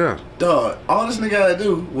thing else. Dog, all this nigga had to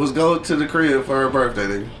do was go to the crib for her birthday,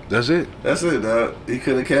 nigga. That's it. That's it, dog. He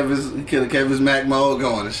could have kept his Mac mode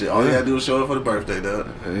going and shit. All he had to do was show up for the birthday, dog.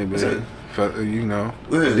 Hey, man. You know.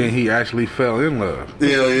 Yeah. Then he actually fell in love.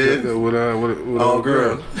 Hell yeah. With old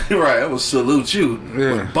girl. Right, I will salute you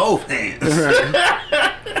with both hands.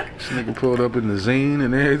 This nigga pulled up in the zine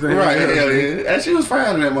and everything. Right, hell yeah. And she was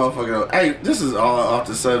fine in that motherfucker though. Hey, this is all off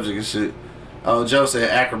the subject and shit. Oh, Joe said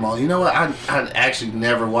Acrimony. You know what? I actually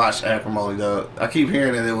never watched Acrimony, dog. I keep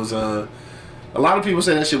hearing that it was a lot of people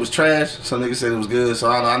say that shit was trash. Some niggas said it was good. So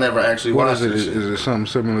I never actually watched it. Is it something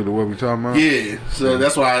similar to what we talking about? Yeah. So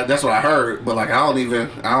that's what I heard. But like I don't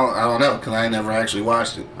know because I ain't never actually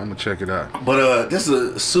watched it. I'm gonna check it out. But this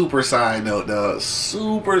is a super side note, dog.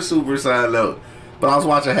 Super side note. But I was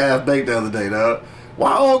watching Half Baked the other day, dog.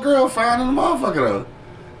 Why old girl finding the motherfucker though?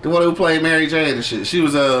 The one who played Mary Jane and shit. She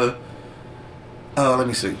was let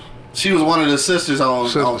me see. She was one of the sisters on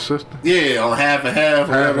sister. Yeah, on Half and Half.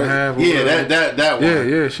 Half and Half. Yeah, that one.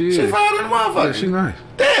 Yeah, she is. She found the motherfucker. Yeah, she nice.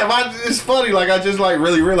 Damn, it's funny. Like I just like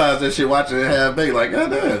really realized that shit watching Half Baked. Like,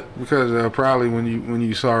 goddamn. Because probably when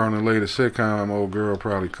you saw her on the latest sitcom, old girl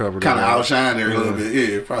probably covered. Kind of outshined her a little bit.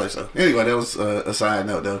 Yeah, probably so. Anyway, that was a side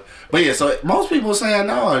note though. But yeah, so most people saying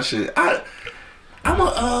no and shit. I'm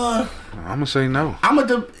gonna say no. I'm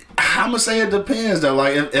gonna say it depends though.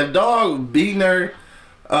 Like if dog beating her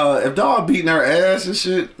ass and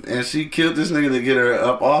shit, and she killed this nigga to get her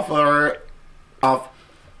up off of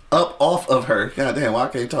her. God damn, why I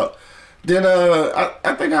can't talk? Then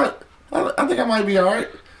I think I might be alright.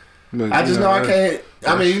 I just know I can't.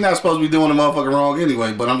 I mean, you're not supposed to be doing the motherfucker wrong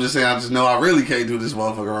anyway. But I'm just saying, I just know I really can't do this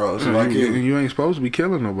motherfucker wrong. So I can't. You ain't supposed to be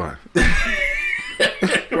killing nobody.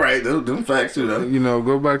 Right, them facts too though. You know,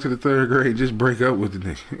 go back to the 3rd grade, just break up with the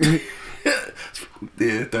nigga.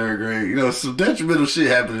 Yeah, 3rd grade. You know, some detrimental shit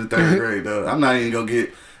happened in 3rd grade though. I'm not even gonna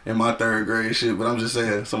get in my 3rd grade shit, but I'm just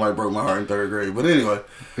saying somebody broke my heart in 3rd grade. But anyway.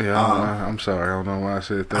 Yeah, I'm sorry. I don't know why I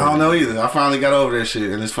said 3rd. I don't know either. I finally got over that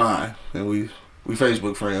shit and it's fine. And we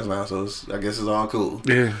Facebook friends now, so I guess it's all cool.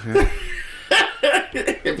 Yeah.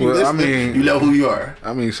 If you listen, you know who you are.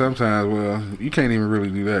 I mean, sometimes, you can't even really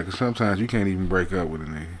do that because sometimes you can't even break up with a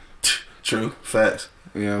nigga. True. Facts.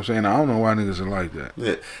 You know what I'm saying? I don't know why niggas are like that.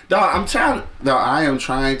 Yeah. I am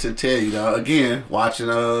trying to tell you, dog. Again, watching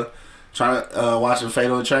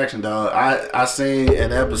Fatal Attraction, dog. I seen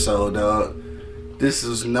an episode, dog. This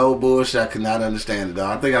is no bullshit. I could not understand it,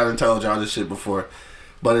 dog. I think I done told y'all this shit before.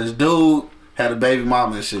 But this dude had a baby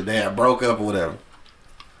mama and shit. They had broke up or whatever.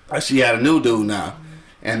 She had a new dude now.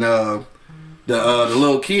 And the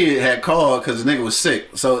little kid had called because the nigga was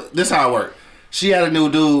sick. So this how it worked. She had a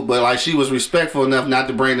new dude, but like she was respectful enough not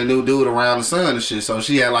to bring the new dude around the sun and shit. So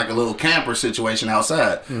she had like a little camper situation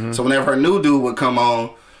outside. Mm-hmm. So whenever her new dude would come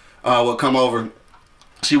over,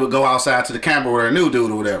 she would go outside to the camper with her new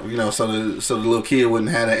dude or whatever, you know, so the little kid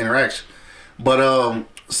wouldn't have that interaction. But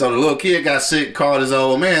so the little kid got sick, called his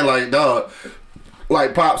old man like, dog,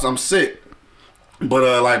 like, Pops, I'm sick.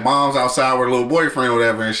 But like mom's outside with her little boyfriend or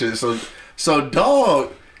whatever and shit. So So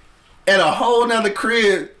dog at a whole nother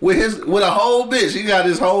crib with a whole bitch. He got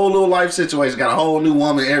his whole little life situation, got a whole new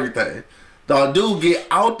woman, everything. Dog, dude get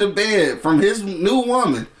out the bed from his new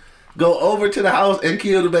woman, go over to the house and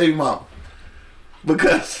kill the baby mama.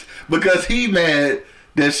 Because he mad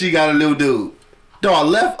that she got a new dude. Dog,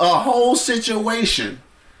 left a whole situation.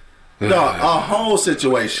 Dog, a whole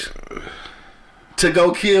situation to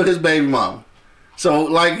go kill his baby mama. So,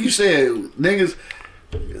 like you said, niggas,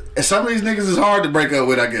 some of these niggas is hard to break up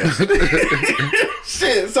with, I guess.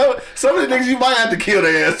 Shit, so some of the niggas you might have to kill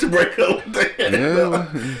their ass to break up with their ass. Yeah.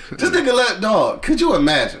 This nigga dog, could you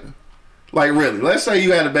imagine? Like, really, let's say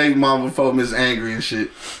you had a baby mama before Mrs. Angry and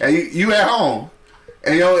shit, and you at home,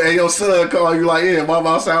 and your son call you like, yeah, mama,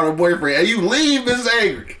 outside her boyfriend, and you leave Mrs.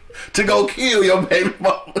 Angry to go kill your baby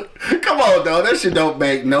mama. Come on, dog, that shit don't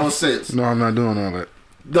make no sense. No, I'm not doing all that.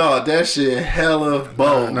 Dog, that shit hella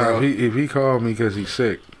bold, bro. If he called me because he's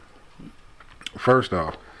sick, first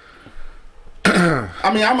off,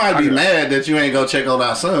 I mean, I might be mad that you ain't go check on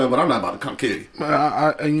our son, but I'm not about to come kill you.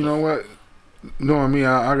 And you know what? Knowing me,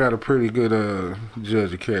 I got a pretty good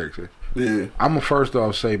judge of character. Yeah. I'm gonna first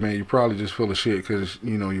off say, man, you probably just full of shit because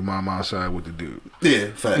your mom outside with the dude.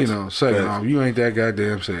 Yeah, facts. Second off, you ain't that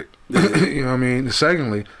goddamn sick. Yeah. You know what I mean?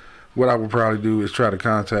 Secondly, what I would probably do is try to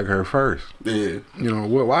contact her first. Yeah.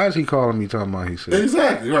 Why is he calling me talking about he's sick?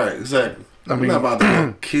 Exactly, right, exactly. I'm not about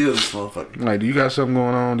to kill this motherfucker. Like, do you got something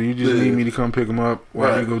going on? Do you just need me to come pick him up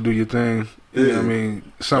while you go do your thing? You know what I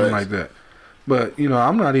mean? Something like that. But,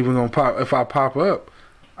 I'm not even going to pop. If I pop up,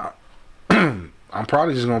 I'm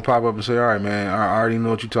probably just going to pop up and say, all right, man, I already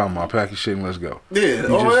know what you're talking about. Pack your shit and let's go. Yeah,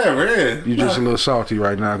 whatever, yeah. You're just a little salty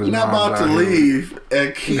right now. You're not about to leave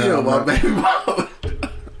and kill my baby mama.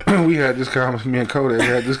 We had this conversation, me and Kodak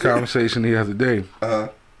had this conversation the other day.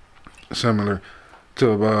 Similar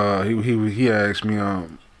to, he asked me,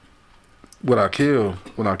 would I kill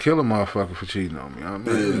a motherfucker for cheating on me? I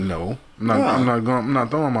mean, no. I'm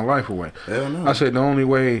not throwing my life away. Hell no. I said the only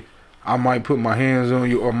way I might put my hands on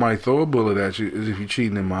you or might throw a bullet at you is if you're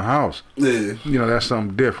cheating in my house. Yeah. That's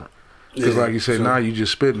something different. Because like you said, now you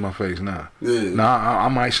just spit in my face now. Yeah. Now I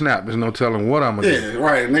might snap. There's no telling what I'm going to do. Yeah,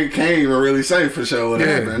 right. Nigga can't even really say for sure what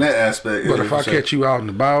happened in that aspect. But if I catch you out and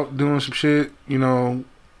about doing some shit,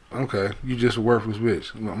 okay, you just a worthless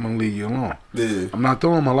bitch. I'm going to leave you alone. Yeah. I'm not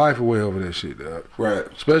throwing my life away over that shit, dog. Right.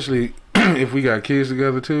 Especially if we got kids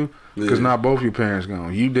together, too. Because not both your parents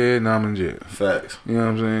gone. You dead and I'm in jail. Facts. You know what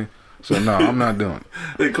I'm saying? So, no, I'm not doing it.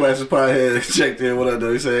 The classic pothead checked in. What I do?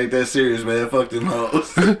 He said, ain't that serious, man. Fuck them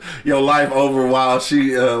hoes. Your life over while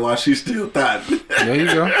she still thought. There you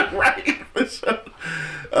go. Right. For sure.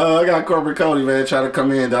 I got Corporate Cody, man, trying to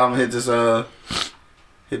come in. I'm going to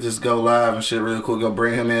hit this go live and shit real quick. Go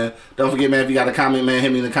bring him in. Don't forget, man, if you got a comment, man,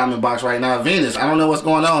 hit me in the comment box right now. Venus, I don't know what's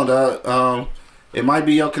going on, dog. It might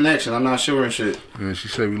be your connection. I'm not sure and shit. Yeah, she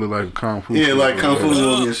said we look like a kung fu. Yeah, like kung fu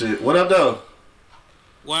movie and shit. What up, though?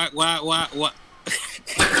 What?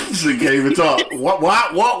 She can't even talk. What?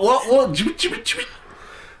 What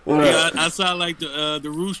up? I sound like the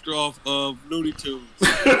rooster off of Looney Tunes.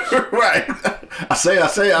 Right. I say.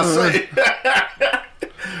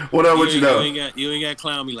 What up? What you know? You ain't got to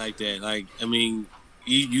clown me like that. Like, I mean,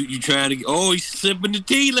 you trying to? Oh, he's sipping the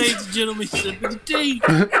tea, ladies and gentlemen. He's sipping the tea.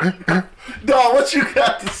 Dog, what you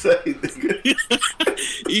got to say, nigga?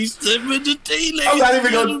 He's sipping the tea, ladies.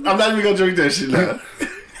 I'm not even gonna drink that shit now.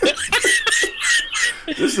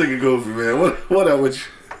 This nigga goofy, man. What up with you?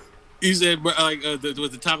 You said like was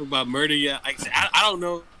the topic about murder? Yeah, I don't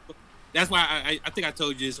know. That's why I think I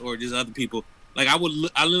told you this or just other people. Like I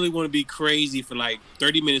literally want to be crazy for like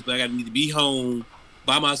 30 minutes, but I need to be home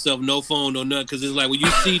by myself, no phone, no nothing. Because it's like when you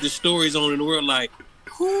see the stories on in the world, like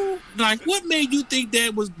what made you think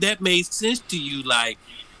that made sense to you? Like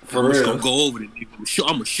for I'm real, just gonna go over it.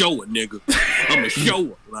 I'm gonna show it, nigga. I'm gonna show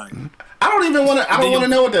it. Like I don't even want to. I don't want to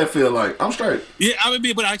know what that feel like. I'm straight. Yeah,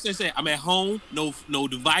 but I say I'm at home, no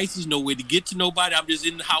devices, no way to get to nobody. I'm just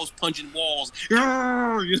in the house punching walls. You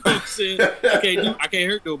know what I'm saying? I can't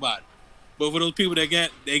hurt nobody. But for those people that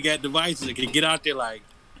got devices that can get out there, like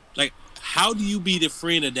how do you be the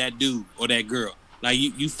friend of that dude or that girl? Like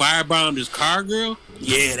you firebombed this car girl?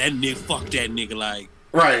 Yeah, that nigga, fuck that nigga. Like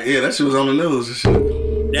right, yeah, that shit was on the news and shit.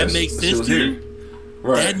 That makes sense to you.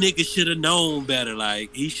 Right. That nigga should have known better.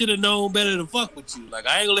 Like he should have known better than fuck with you. Like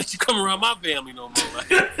I ain't gonna let you come around my family no more. Like.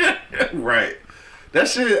 Right. That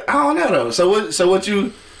shit. I don't know though. So what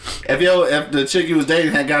you? If the chick you was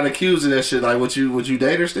dating had got accused of that shit, like would you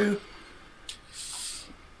date her still?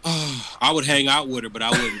 I would hang out with her, but I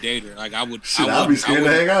wouldn't date her. Like I would. Shit, I'd be scared to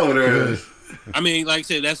hang out with her. I mean, like I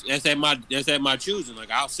said, that's at my choosing.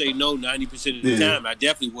 Like I'll say no 90% of the time. I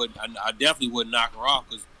definitely would knock her off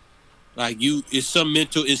because like it's some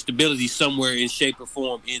mental instability somewhere in shape or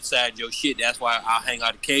form inside your shit. That's why I'll hang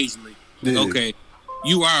out occasionally. Yeah. Okay,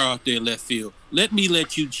 you are out there in left field. Let me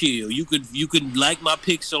let you chill. You could like my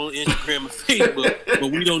pics on Instagram and Facebook,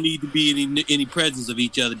 but we don't need to be in any presence of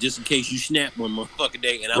each other just in case you snap one motherfucking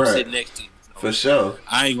day and I'm sitting next to you. So for sure.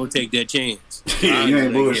 I ain't gonna take that chance. You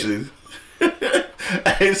ain't bullshit.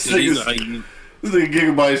 Hey, this nigga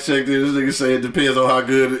Gigabytes checked in. This nigga say it depends on how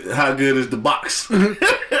good is the box. All right.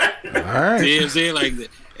 You know what I'm saying? Like,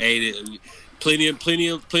 hey, plenty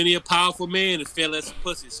of powerful men that fell as a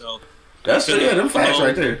pussy. So that's true. Yeah, them facts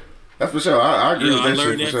right there. That's for sure. I agree with that shit. I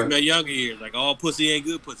learned that from my younger years. Like all pussy ain't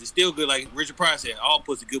good pussy. Still good. Like Richard Pryor said, all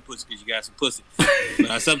pussy good pussy because you got some pussy.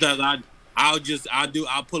 But sometimes I'll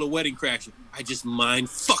pull a wedding crasher. I just mind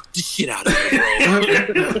fuck the shit out of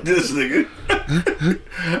it, bro. This nigga.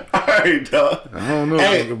 All right, dog. I don't know.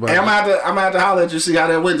 Hey, I'm gonna have to holler at you, see how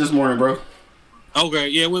that went this morning, bro. Okay,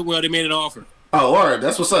 yeah, it went well. They made an offer. Oh, all right.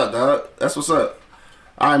 That's what's up, dog. That's what's up.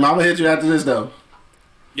 All right, man, I'm gonna hit you after this though.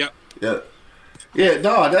 Yep. Yeah,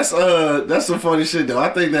 dog. That's some funny shit though. I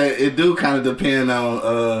think that it do kind of depend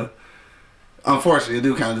on unfortunately, it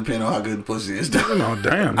do kind of depend on how good the pussy is. Though. Oh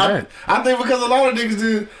damn! I think because a lot of niggas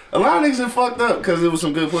did fucked up because it was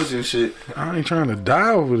some good pussy and shit. I ain't trying to die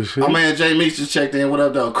over the shit. Oh man, Jay Meeks just checked in. What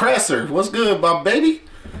up, though? Cresser, what's good, my baby?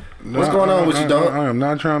 What's going on with you, dog? I am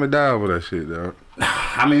not trying to die over that shit, dog.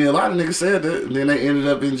 I mean, a lot of niggas said that, and then they ended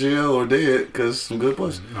up in jail or dead because some good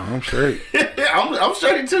pussy. No, I'm straight. I'm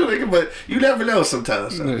straight too, nigga, but you never know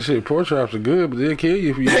sometimes. So. Shit, pork chops are good, but they'll kill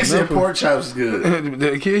you if you eat enough. They said pork chops is good.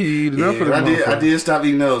 They'll kill you eat enough of them. I did stop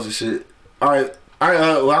eating those and shit. All right.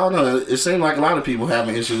 Well, I don't know. It seemed like a lot of people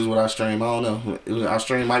having issues with our stream. I don't know. Our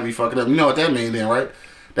stream might be fucking up. You know what that means then, right?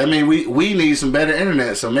 That means we need some better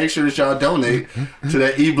internet. So make sure that y'all donate to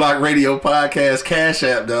that E-Block Radio Podcast Cash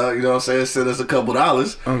App, dog. You know what I'm saying? Send us a couple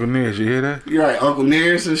dollars. Uncle Nears, you hear that? You're right. Uncle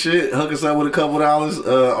Nears and shit. Hook us up with a couple dollars.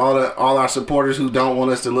 All our supporters who don't want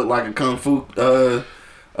us to look like a kung fu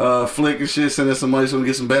flick and shit, send us some money so we can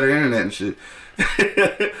get some better internet and shit.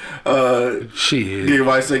 Shit.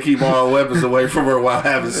 Gigabyte say keep all weapons away from her while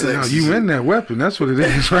having sex. No, you in that weapon. That's what it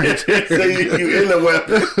is right there. So you in the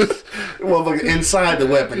weapon. Motherfucker inside the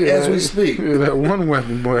weapon as we speak. Yeah, that one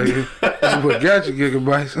weapon, boy. That's what got you,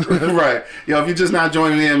 Gigabytes. Right. Yo, if you're just not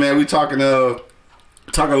joining in, man, we talking a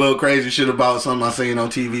little crazy shit about something I seen on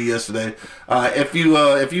TV yesterday. If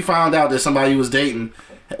you found out that somebody you was dating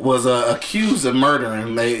was accused of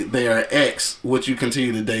murdering their ex, would you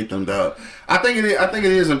continue to date them, dog? I think it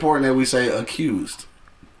is important that we say accused,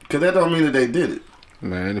 because that don't mean that they did it.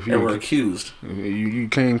 Man, if they were accused, you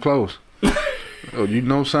came close. Oh, you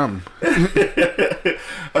know something.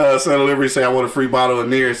 Son of Liberty say I want a free bottle of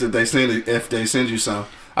Nears if they send you some.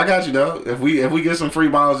 I got you, dog. If we get some free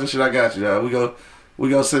bottles and shit, I got you, dog. We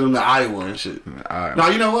go send them to Iowa and shit. Right. No,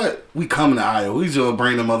 you know what? We coming to Iowa. We just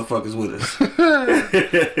bring them motherfuckers with us.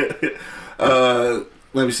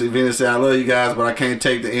 Let me see. Venus said, I love you guys, but I can't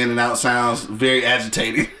take the in and out sounds. Very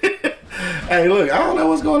agitating. Hey, look, I don't know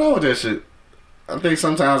what's going on with that shit. I think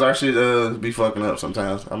sometimes our shit be fucking up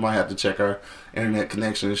sometimes. I might have to check our internet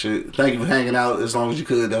connection and shit. Thank you for hanging out as long as you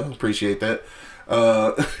could, though. Appreciate that.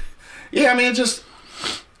 Yeah, I mean,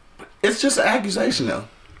 it's just an accusation, though.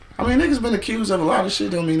 I mean, niggas been accused of a lot of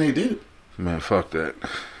shit. Don't mean they did it. Man, fuck that.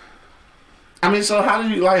 I mean, so how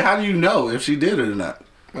do you know if she did it or not?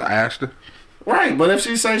 I asked her. Right, but if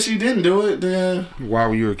she say she didn't do it, then why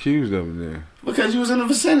were you accused of it then? Because you was in the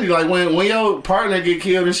vicinity. Like when your partner get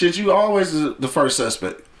killed and shit, you always the first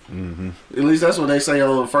suspect. Mm-hmm. At least that's what they say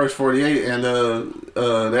on the First 48, and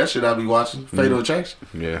that shit I be watching, Fatal Attraction.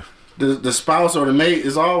 Yeah. The spouse or the mate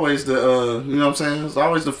is always the you know what I'm saying? It's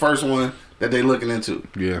always the first one that they looking into.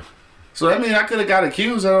 Yeah. So that mean I could have got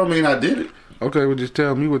accused. That don't mean I did it. Okay, well just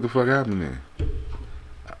tell me what the fuck happened then.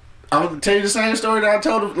 I'm gonna tell you the same story that I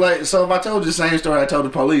told. Like, so if I told you the same story I told the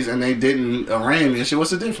police and they didn't arraign me and shit,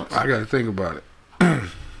 what's the difference? I gotta think about it.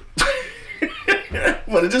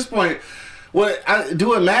 But at this point,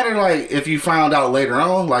 do it matter? Like, if you found out later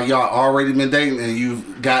on, like y'all already been dating and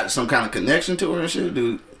you've got some kind of connection to her and shit,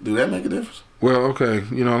 do that make a difference? Well, okay,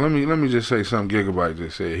 you know, let me just say something Gigabyte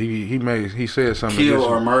just said. He said something. Kill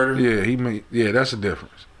or murder? Yeah, that's the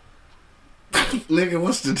difference. Nigga,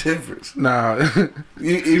 what's the difference? Nah,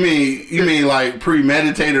 you mean like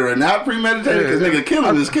premeditated or not premeditated? Because nigga,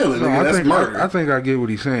 killing is killing. No, nigga, that's murder. I think I get what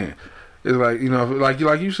he's saying. It's like, you know, like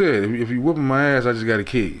you said, if you whooping my ass, I just got to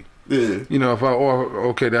kill you. Yeah. You know,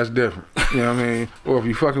 okay, that's different. You know what I mean? Or if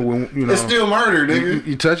you fucking with, you know, it's still murder, nigga.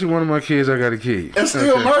 You touching one of my kids, I got to kill you. It's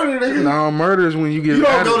still murder, nigga. No, murder is when you get. You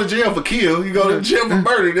don't go to jail for kill. You go to jail for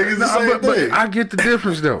murder, nigga. It's the same thing. But I get the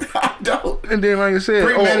difference though. I don't. And then, like I said,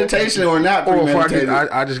 premeditation or not premeditated. Or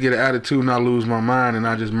if I just get an attitude and I lose my mind and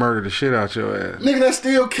I just murder the shit out your ass. Nigga, that's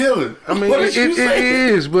still killing. I mean, it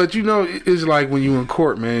is, but you know, it's like when you in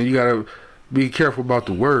court, man. You gotta be careful about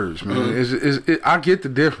the words, man. I get the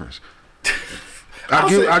difference.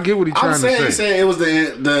 I get what he's trying to say. He's saying it was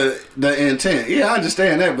the intent. Yeah, I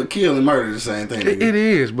understand that, but kill and murder is the same thing. It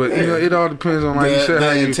is, but you know, it all depends on, like you said,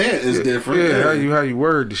 the intent is different. Yeah, how you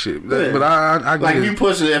word the shit. But I like if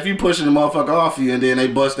you pushing the motherfucker off you and then they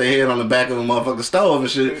bust their head on the back of the motherfucking stove and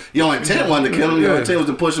shit. Your intent wasn't to kill him. Your intent was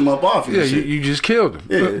to push him up off you. Yeah, you just killed him.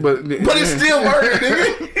 Yeah. But it's still murder,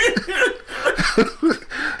 nigga.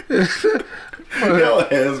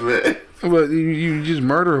 Your ass, man. But you just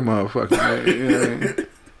murder a motherfucker, man. You know what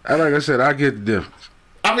I mean? Like I said, I get the difference.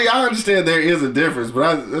 I mean, I understand there is a difference,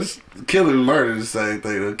 but killing and murder is the same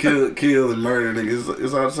thing. Kill and murder, nigga,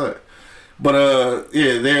 it's all the same. But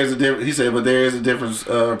yeah, there's a difference. He said, but there is a difference,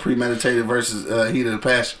 premeditated versus heat of the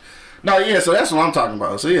passion. No, yeah, so that's what I'm talking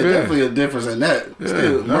about. So yeah, definitely a difference in that.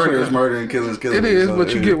 Still, murder is murder and killing is killing. It is, so,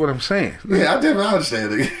 but you get what I'm saying. Yeah, I definitely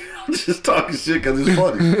understand it. I'm just talking shit because it's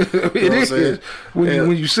funny. It is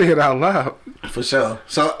when you say it out loud. For sure.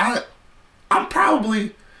 So I'm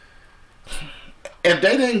probably, if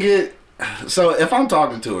they didn't get, so if I'm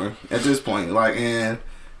talking to her at this point, like, and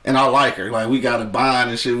I like her, like we got a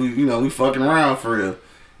bond and shit, we fucking around for real,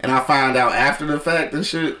 and I find out after the fact and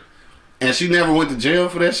shit, and she never went to jail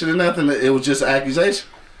for that shit or nothing, it was just an accusation,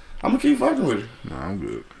 I'm gonna keep fucking with her. No, I'm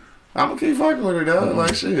good. I'm gonna keep fucking with her, dog.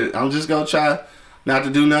 Like shit, I'm just gonna try not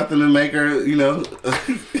to do nothing to make her,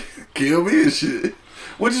 kill me and shit.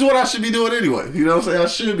 Which is what I should be doing anyway. You know what I'm saying? I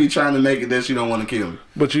should be trying to make it that she don't want to kill me.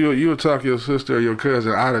 But you'll talk your sister or your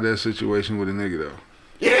cousin out of that situation with a nigga, though.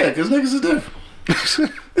 Yeah, because niggas is different. So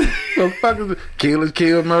fuckers,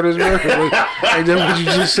 kill, murder's murder. Ain't that what you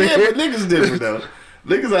just said? Yeah, but niggas different, though.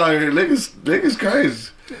 Niggas out here, niggas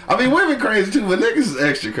crazy. I mean, women crazy, too, but niggas is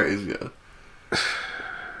extra crazy, yo.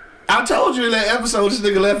 I told you in that episode, this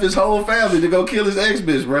nigga left his whole family to go kill his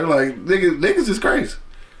ex-bitch, bro. Like, niggas is crazy.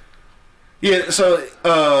 Yeah, so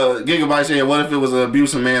Gigabyte said, what if it was an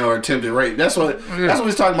abusive man or attempted rape? That's what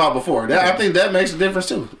he's talking about before. I think that makes a difference,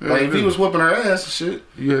 too. Like, if he was whooping her ass and shit.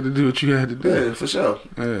 You had to do what you had to do. Yeah, for sure.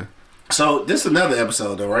 Yeah. So, this is another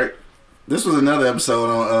episode, though, right? This was another episode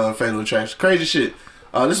on Fatal Attraction. Crazy shit.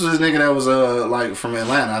 This was this nigga that was, like, from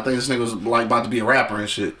Atlanta. I think this nigga was, like, about to be a rapper and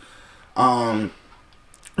shit.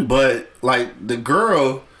 But like the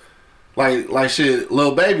girl, like shit,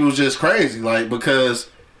 Lil Baby was just crazy, like because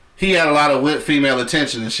he had a lot of female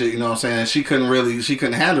attention and shit. You know what I'm saying? She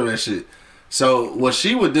couldn't handle that shit. So what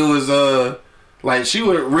she would do is like she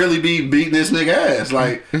would really be beating this nigga ass.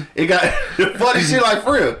 Like it got funny shit, like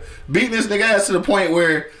for real, beating this nigga ass to the point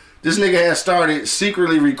where this nigga had started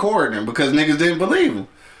secretly recording him because niggas didn't believe him.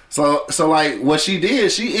 So like what she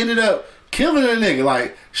did, she ended up killing the nigga,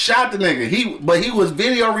 like shot the nigga. He was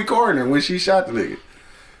video recording her when she shot the nigga.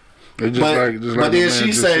 But then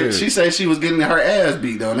she said she was getting her ass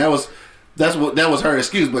beat though, and that was her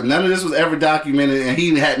excuse. But none of this was ever documented, and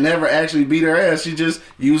he had never actually beat her ass. She just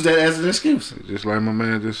used that as an excuse. Just like my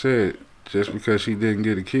man just said, just because she didn't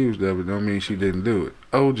get accused of it, don't mean she didn't do it.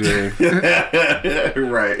 OJ,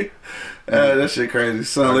 right? That shit crazy.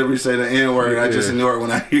 Son Liberty say the N-word. I just ignore it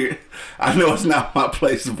when I hear it. I know it's not my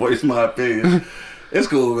place to voice my opinion. It's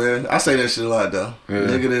cool, man. I say that shit a lot, though. Yeah.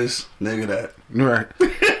 Nigga this, nigga that. Right.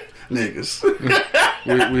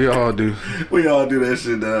 Niggas. we all do. We all do that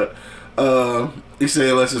shit, dog. He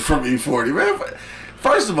said unless it's from E40. Man,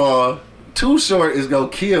 first of all, Too Short is gonna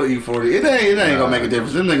kill E40. It ain't gonna make a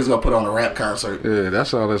difference. Them niggas gonna put on a rap concert. Yeah,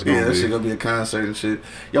 that's all that's gonna be. Yeah, that shit gonna be a concert and shit.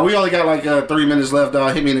 Yo, we only got like 3 minutes left,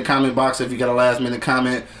 dog. Hit me in the comment box if you got a last minute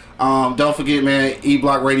comment. Don't forget, man,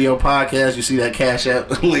 E-Block Radio Podcast. You see that Cash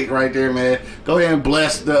App link right there, man. Go ahead and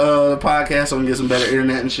bless the podcast so we can get some better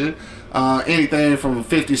internet and shit. Anything from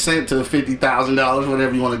 50 cents to $50,000,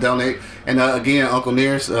 whatever you want to donate. And again, Uncle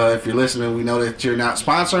Nearest, if you're listening, we know that you're not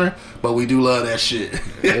sponsoring, but we do love that shit.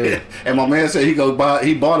 Yeah. And my man said he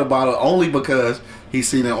bought a bottle only because he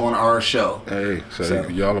seen it on our show. Hey, so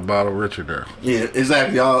y'all a bottle richer there. Yeah,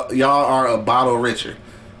 exactly. Y'all are a bottle richer,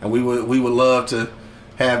 and we would love to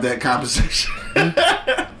have that conversation.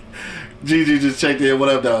 Gigi just checked in. What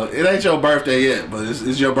up, dog? It ain't your birthday yet, but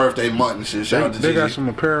it's your birthday month and shit. Shout out to Gigi. They got some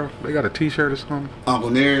apparel. They got a T-shirt or something.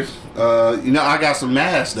 Uncle Nearest. I got some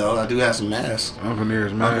masks though. I do have some masks. Uncle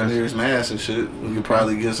Nearest masks. Uncle Nearest masks and shit. We could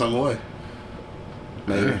probably get some away.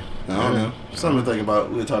 Maybe. Yeah. I don't know. Something to think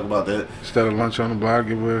about. We'll talk about that. Instead of lunch on the block,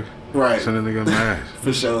 give her Right. send a nigga a mask.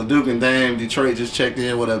 For sure. Duke and Dame, Detroit just checked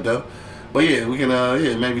in. What up, though? But yeah, we can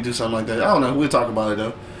maybe do something like that. I don't know. We'll talk about it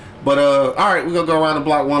though. But all right, we're gonna go around the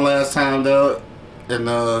block one last time though,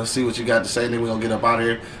 and see what you got to say. And then we're gonna get up out of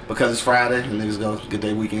here because it's Friday and niggas go get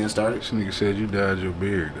their weekend started. This nigga said you dyed your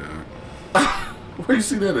beard, dog. Where you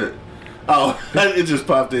see that at? Oh, it just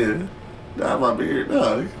popped in. Dye my beard.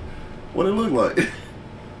 No, what it look like?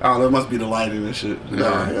 Oh, that must be the lighting and shit. Nah,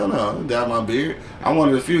 Yeah. hell no. Dye my beard. I'm one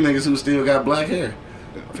of the few niggas who still got black hair.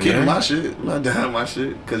 I'm keeping Yeah. my shit. I'm not dyeing my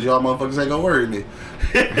shit. Because y'all motherfuckers ain't gonna worry me.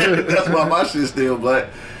 That's why my shit's still black.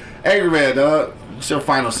 Angry Man, dog. What's your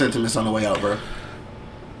final sentiments on the way out, bro?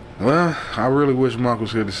 Well, I really wish Monk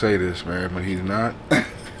was here to say this, man, but he's not.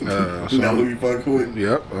 You know who you fucking with?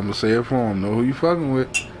 Yep, I'm gonna say it for him. Know who you fucking with.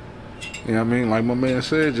 You know what I mean? Like my man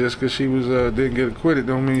said, just because she was didn't get acquitted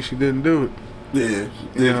don't mean she didn't do it. Yeah.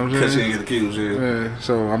 You know what I'm Because she saying? didn't get accused, yeah. Yeah,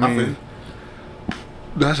 so I feel mean,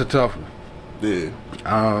 that's a tough one.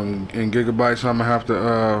 Yeah. In Gigabytes, I'm gonna have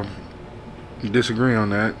to disagree on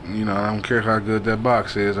that. You know, I don't care how good that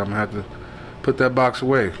box is. I'm gonna have to put that box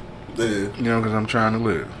away. Yeah. You know, because I'm trying to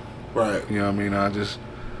live. Right. You know what I mean? I just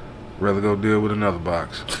rather go deal with another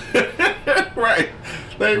box. Right.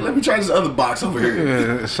 Let me try this other box over here.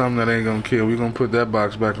 Yeah, it's something that ain't gonna kill. We're gonna put that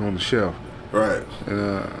box back on the shelf. Right.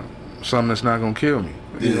 Something that's not gonna kill me.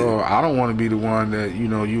 You Yeah. know, I don't want to be the one that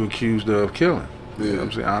you accused of killing. Yeah. You know what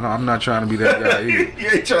I'm saying? I'm not trying to be that guy either. You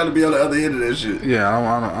ain't trying to be on the other end of that shit.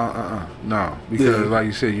 Yeah, no, because Yeah. like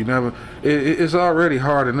you said, you never. It's already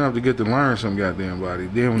hard enough to get to learn some goddamn body.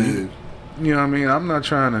 Then when you know what I mean. I'm not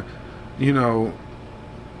trying to,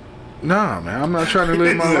 nah, man. I'm not trying to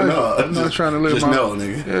live my Yeah, life. no, I'm not just- trying to live just my. know,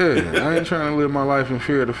 nigga. Yeah, I ain't trying to live my life in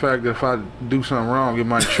fear of the fact that if I do something wrong, it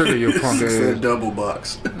might trigger your punk It's a ass. double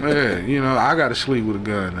box. Yeah, I got to sleep with a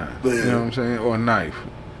gun now. Yeah. You know what I'm saying, or a knife.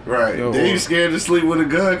 Right. Yo, Then you scared to sleep with a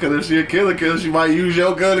gun because if she a killer, she might use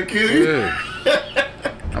your gun to kill you. Yeah.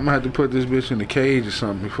 I'm gonna have to put this bitch in the cage or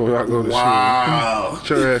something before I go to Wow. sleep. Put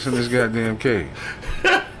your ass in this goddamn cage.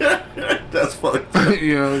 That's fucked up.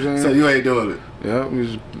 You know what I'm saying? So you ain't doing it. Yeah, we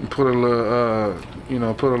just put a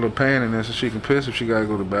little, put a little pan in there so she can piss if she gotta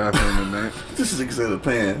go to the bathroom and that. This is instead of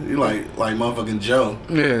pan. You like motherfucking Joe.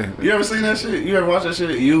 Yeah. You ever seen that shit? You ever watch that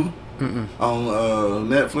shit? You? On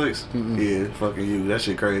Netflix? Yeah, fucking you. That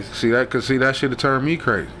shit crazy. See that shit have turned me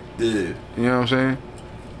crazy. Yeah. You know what I'm saying?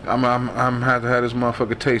 I'm have to have this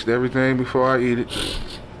motherfucker taste everything before I eat it.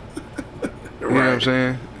 You know what I'm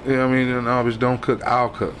saying? You know what I mean? And always don't cook, I'll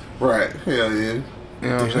cook. Right. Hell yeah. You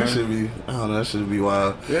know what I'm That saying? should be. I don't know. That should be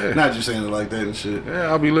wild. Yeah. Not just saying it like that and shit. Yeah,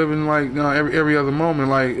 I'll be living like every other moment.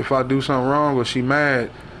 Like if I do something wrong or she mad,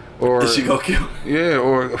 or Is she gonna kill? yeah,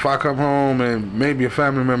 or if I come home and maybe a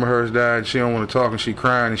family member of hers died, and she don't want to talk and she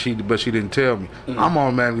crying but she didn't tell me. I'm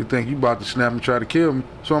automatically think you about to snap and try to kill me,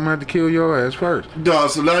 so I'm gonna have to kill your ass first.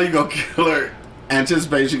 Dog. So now you gonna kill her.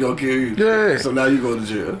 Anticipate she gonna kill you. Yeah. So now you go to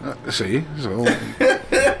jail. See, so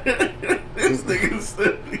This nigga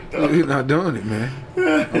silly. Dog. you're not doing it, man.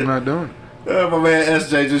 I'm not doing it. My man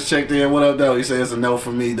SJ just checked in. What up, though? He said it's a no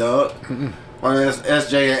for me, dog. My man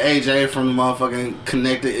SJ and AJ from the motherfucking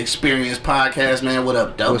Connected Experience podcast, man. What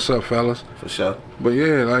up, dope? What's up, fellas? For sure. But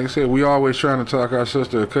yeah, like I said, we always trying to talk our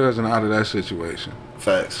sister or cousin out of that situation.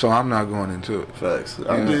 Facts. So I'm not going into it. Facts. You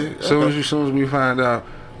I'm know, dead. soon as we find out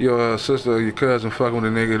your sister or your cousin fucking with a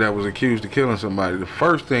nigga that was accused of killing somebody, the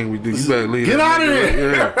first thing we do, you better leave. Get that out of nigga.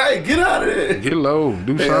 there. Yeah. Right, get out of there. Get low.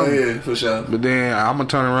 Do Hell something. yeah, for sure. But then I'm gonna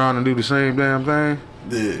turn around and do the same damn thing.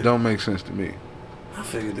 Yeah. Don't make sense to me. I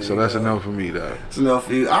figured that. So that's a no for me, dog. It's enough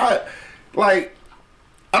for you.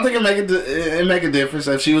 I think it make a difference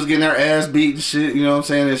if she was getting her ass beat and shit. You know what I'm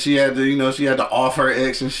saying? And she had to off her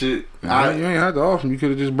ex and shit. You ain't had to offer him. You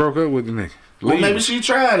could have just broke up with the nigga. Well, Leave. maybe she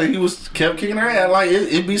tried and he kept kicking her ass. Like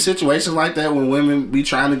it be situations like that when women be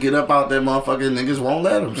trying to get up out that motherfucker, niggas won't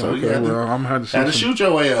let them. So you Okay, had well, I'm gonna to have to shoot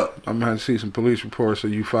your way up. I'm gonna have to see some police reports so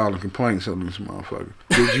you filing complaints on this motherfucker.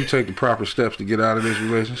 Did you take the proper steps to get out of this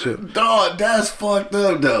relationship? Dog, that's fucked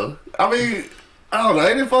up though. I mean, I don't know.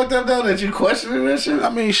 Ain't it fucked up though that you questioning that shit?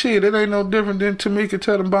 I mean, shit, it ain't no different than Tamika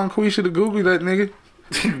telling Bonquisha to Google that nigga.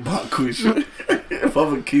 Bonquisha.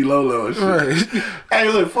 Fucking Kilolo and shit. Right. Hey,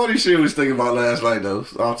 look, funny shit we was thinking about last night though.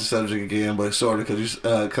 Off the subject again, but sort of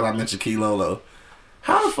because I mentioned Kilolo.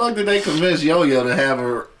 How the fuck did they convince Yo-Yo to have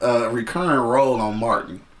a recurring role on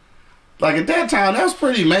Martin? Like at that time, that was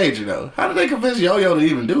pretty major though. How did they convince Yo-Yo to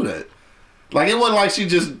even do that? Like it wasn't like she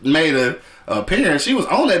just made appearance. She was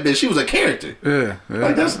on that bitch. She was a character. Yeah.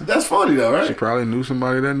 Like that's funny though, right? She probably knew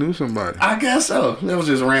somebody that knew somebody. I guess so. That was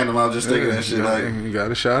just random. I was just thinking that shit. Like, you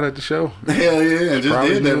got a shot at the show. Hell yeah, and just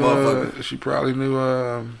did that motherfucker. She probably knew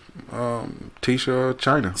Tisha or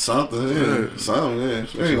China. Something.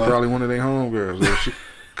 She probably one of their homegirls. She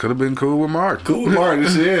could have been cool with Martin. Cool with Martin,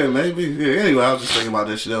 yeah, maybe. Yeah. Anyway, I was just thinking about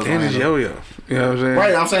this shit. Candace Yo-Yo. You know what I'm saying?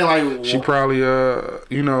 Right, I'm saying like she probably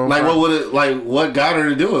what got her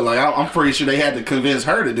to do it? Like I'm pretty sure they had to convince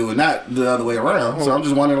her to do it, not the other way around. So I'm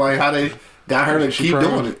just wondering like how they got her to keep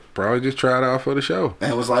doing it. Probably just tried out for the show.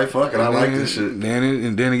 And was like, fuck it, I like this shit.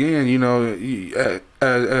 And then again, you know,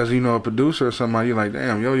 as you know, a producer or somebody, you're like,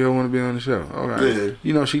 damn, Yo-Yo want to be on the show. Okay. Yeah.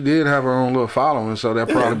 You know, she did have her own little following, so that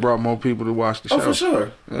probably brought more people to watch the show. Oh, for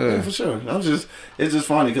sure. Yeah, for sure. It's just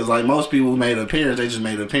funny because like most people who made an appearance, they just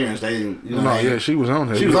made an appearance. They didn't, you know. She was on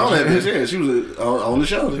there. She was on that bitch. Yeah, she was on the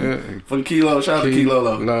show. Yeah. For the Kilo, shout out to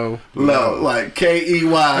Kilo Low, like Key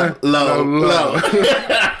low.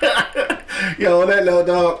 Yo, on that note,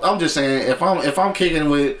 dog, I'm just saying if I'm kicking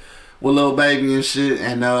with Lil Baby and shit,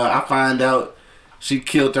 and I find out she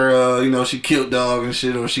killed her, she killed dog and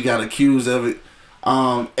shit, or she got accused of it.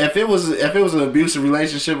 If it was an abusive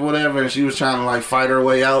relationship or whatever, and she was trying to like fight her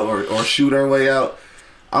way out or shoot her way out,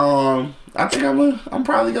 I think I'm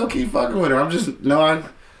probably gonna keep fucking with her. I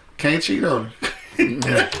can't cheat on her.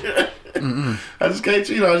 I just can't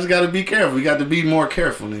cheat on her. I just gotta be careful. We got to be more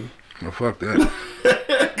careful, nigga. Well, fuck that.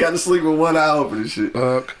 Got to sleep with one eye open and shit.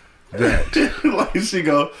 Fuck that. Like she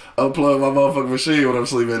go unplug my motherfucking machine when I'm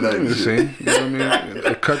sleeping at night. And see, you know what I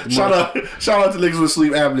mean? Shout out to niggas with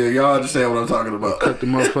sleep apnea. Y'all understand what I'm talking about. Cut the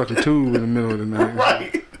motherfucking tube in the middle of the night.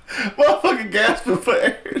 Right. Motherfucking gasping for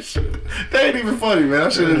air. They ain't even funny, man. I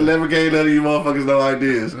should have never gave none of you motherfuckers no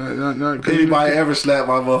ideas. Anybody ever slap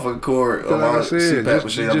my motherfucking cord on my CPAP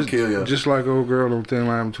machine, I'm gonna kill you. Just like old girl on Thin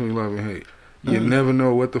Line Between Love and Hate. You never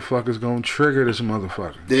know what the fuck is gonna trigger this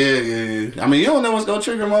motherfucker. Yeah. I mean, you don't know what's gonna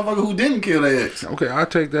trigger a motherfucker who didn't kill their ex. Okay, I'll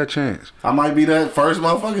take that chance. I might be that first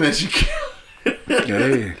motherfucker that you killed.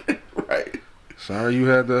 Hey. Right. Sorry you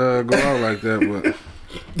had to go out like that, but...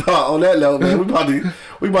 On that note, man,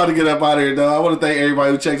 we about to get up out of here, dog. I want to thank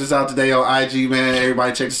everybody who checked us out today on IG, man.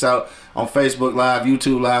 Everybody checked us out on Facebook Live,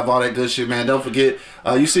 YouTube Live, all that good shit, man. Don't forget,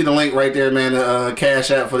 you see the link right there, man, the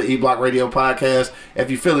Cash App for the E-Block Radio Podcast.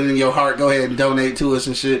 If you feel it in your heart, go ahead and donate to us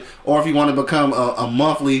and shit. Or if you want to become a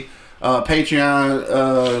monthly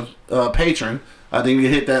Patreon patron, then you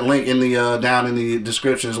can hit that link in the down in the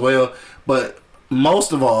description as well. But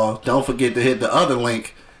most of all, don't forget to hit the other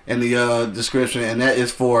link in the description, and that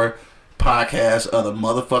is for Podcast of the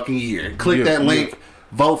motherfucking year. Click that link,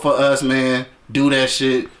 vote for us, man. Do that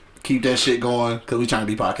shit. Keep that shit going, because we trying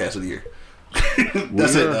to be Podcast of the year.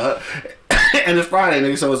 That's it, dog. And it's Friday,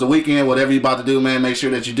 nigga, so it's the weekend. Whatever you about to do, man, make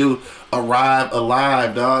sure that you do arrive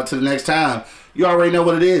alive, dog. Till the next time. You already know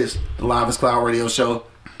what it is. The Live is Cloud radio show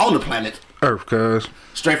on the planet Earth, cuz.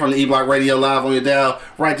 Straight from the E-Block Radio Live on your dial.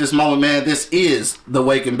 Right this moment, man, this is the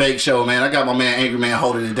Wake and Bake Show, man. I got my man Angry Man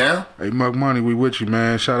holding it down. Hey, Mug Money, we with you,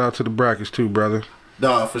 man. Shout out to the brackets, too, brother.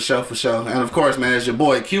 Dog, for sure. And, of course, man, it's your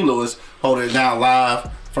boy Q Lewis holding it down live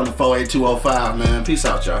from the 48205, man. Peace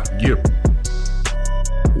out, y'all. Yep.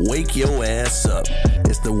 Wake your ass up.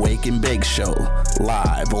 It's the Wake and Bake Show,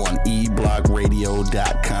 live on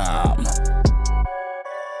eblockradio.com.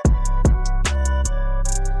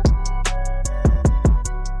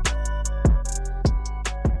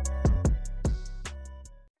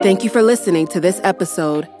 Thank you for listening to this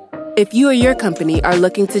episode. If you or your company are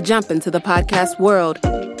looking to jump into the podcast world,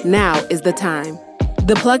 now is the time.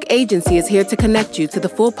 The Plug Agency is here to connect you to the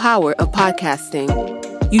full power of podcasting.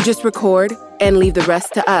 You just record and leave the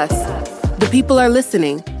rest to us. The people are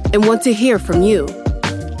listening and want to hear from you.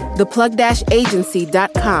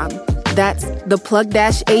 Theplug-agency.com. That's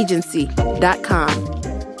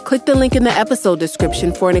theplug-agency.com. Click the link in the episode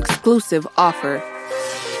description for an exclusive offer.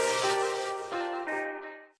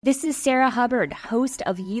 This is Sarah Hubbard, host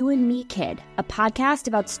of You and Me Kid, a podcast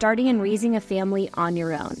about starting and raising a family on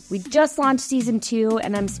your own. We just launched season 2,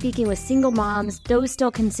 and I'm speaking with single moms, those still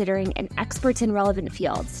considering, and experts in relevant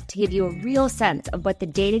fields to give you a real sense of what the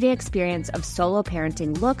day-to-day experience of solo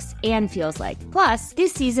parenting looks and feels like. Plus,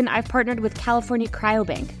 this season, I've partnered with California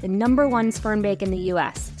Cryobank, the #1 sperm bank in the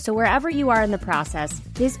U.S. So wherever you are in the process,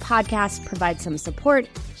 this podcast provides some support,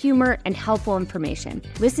 humor, and helpful information.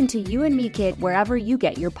 Listen to You and Me Kid wherever you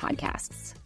get your podcasts.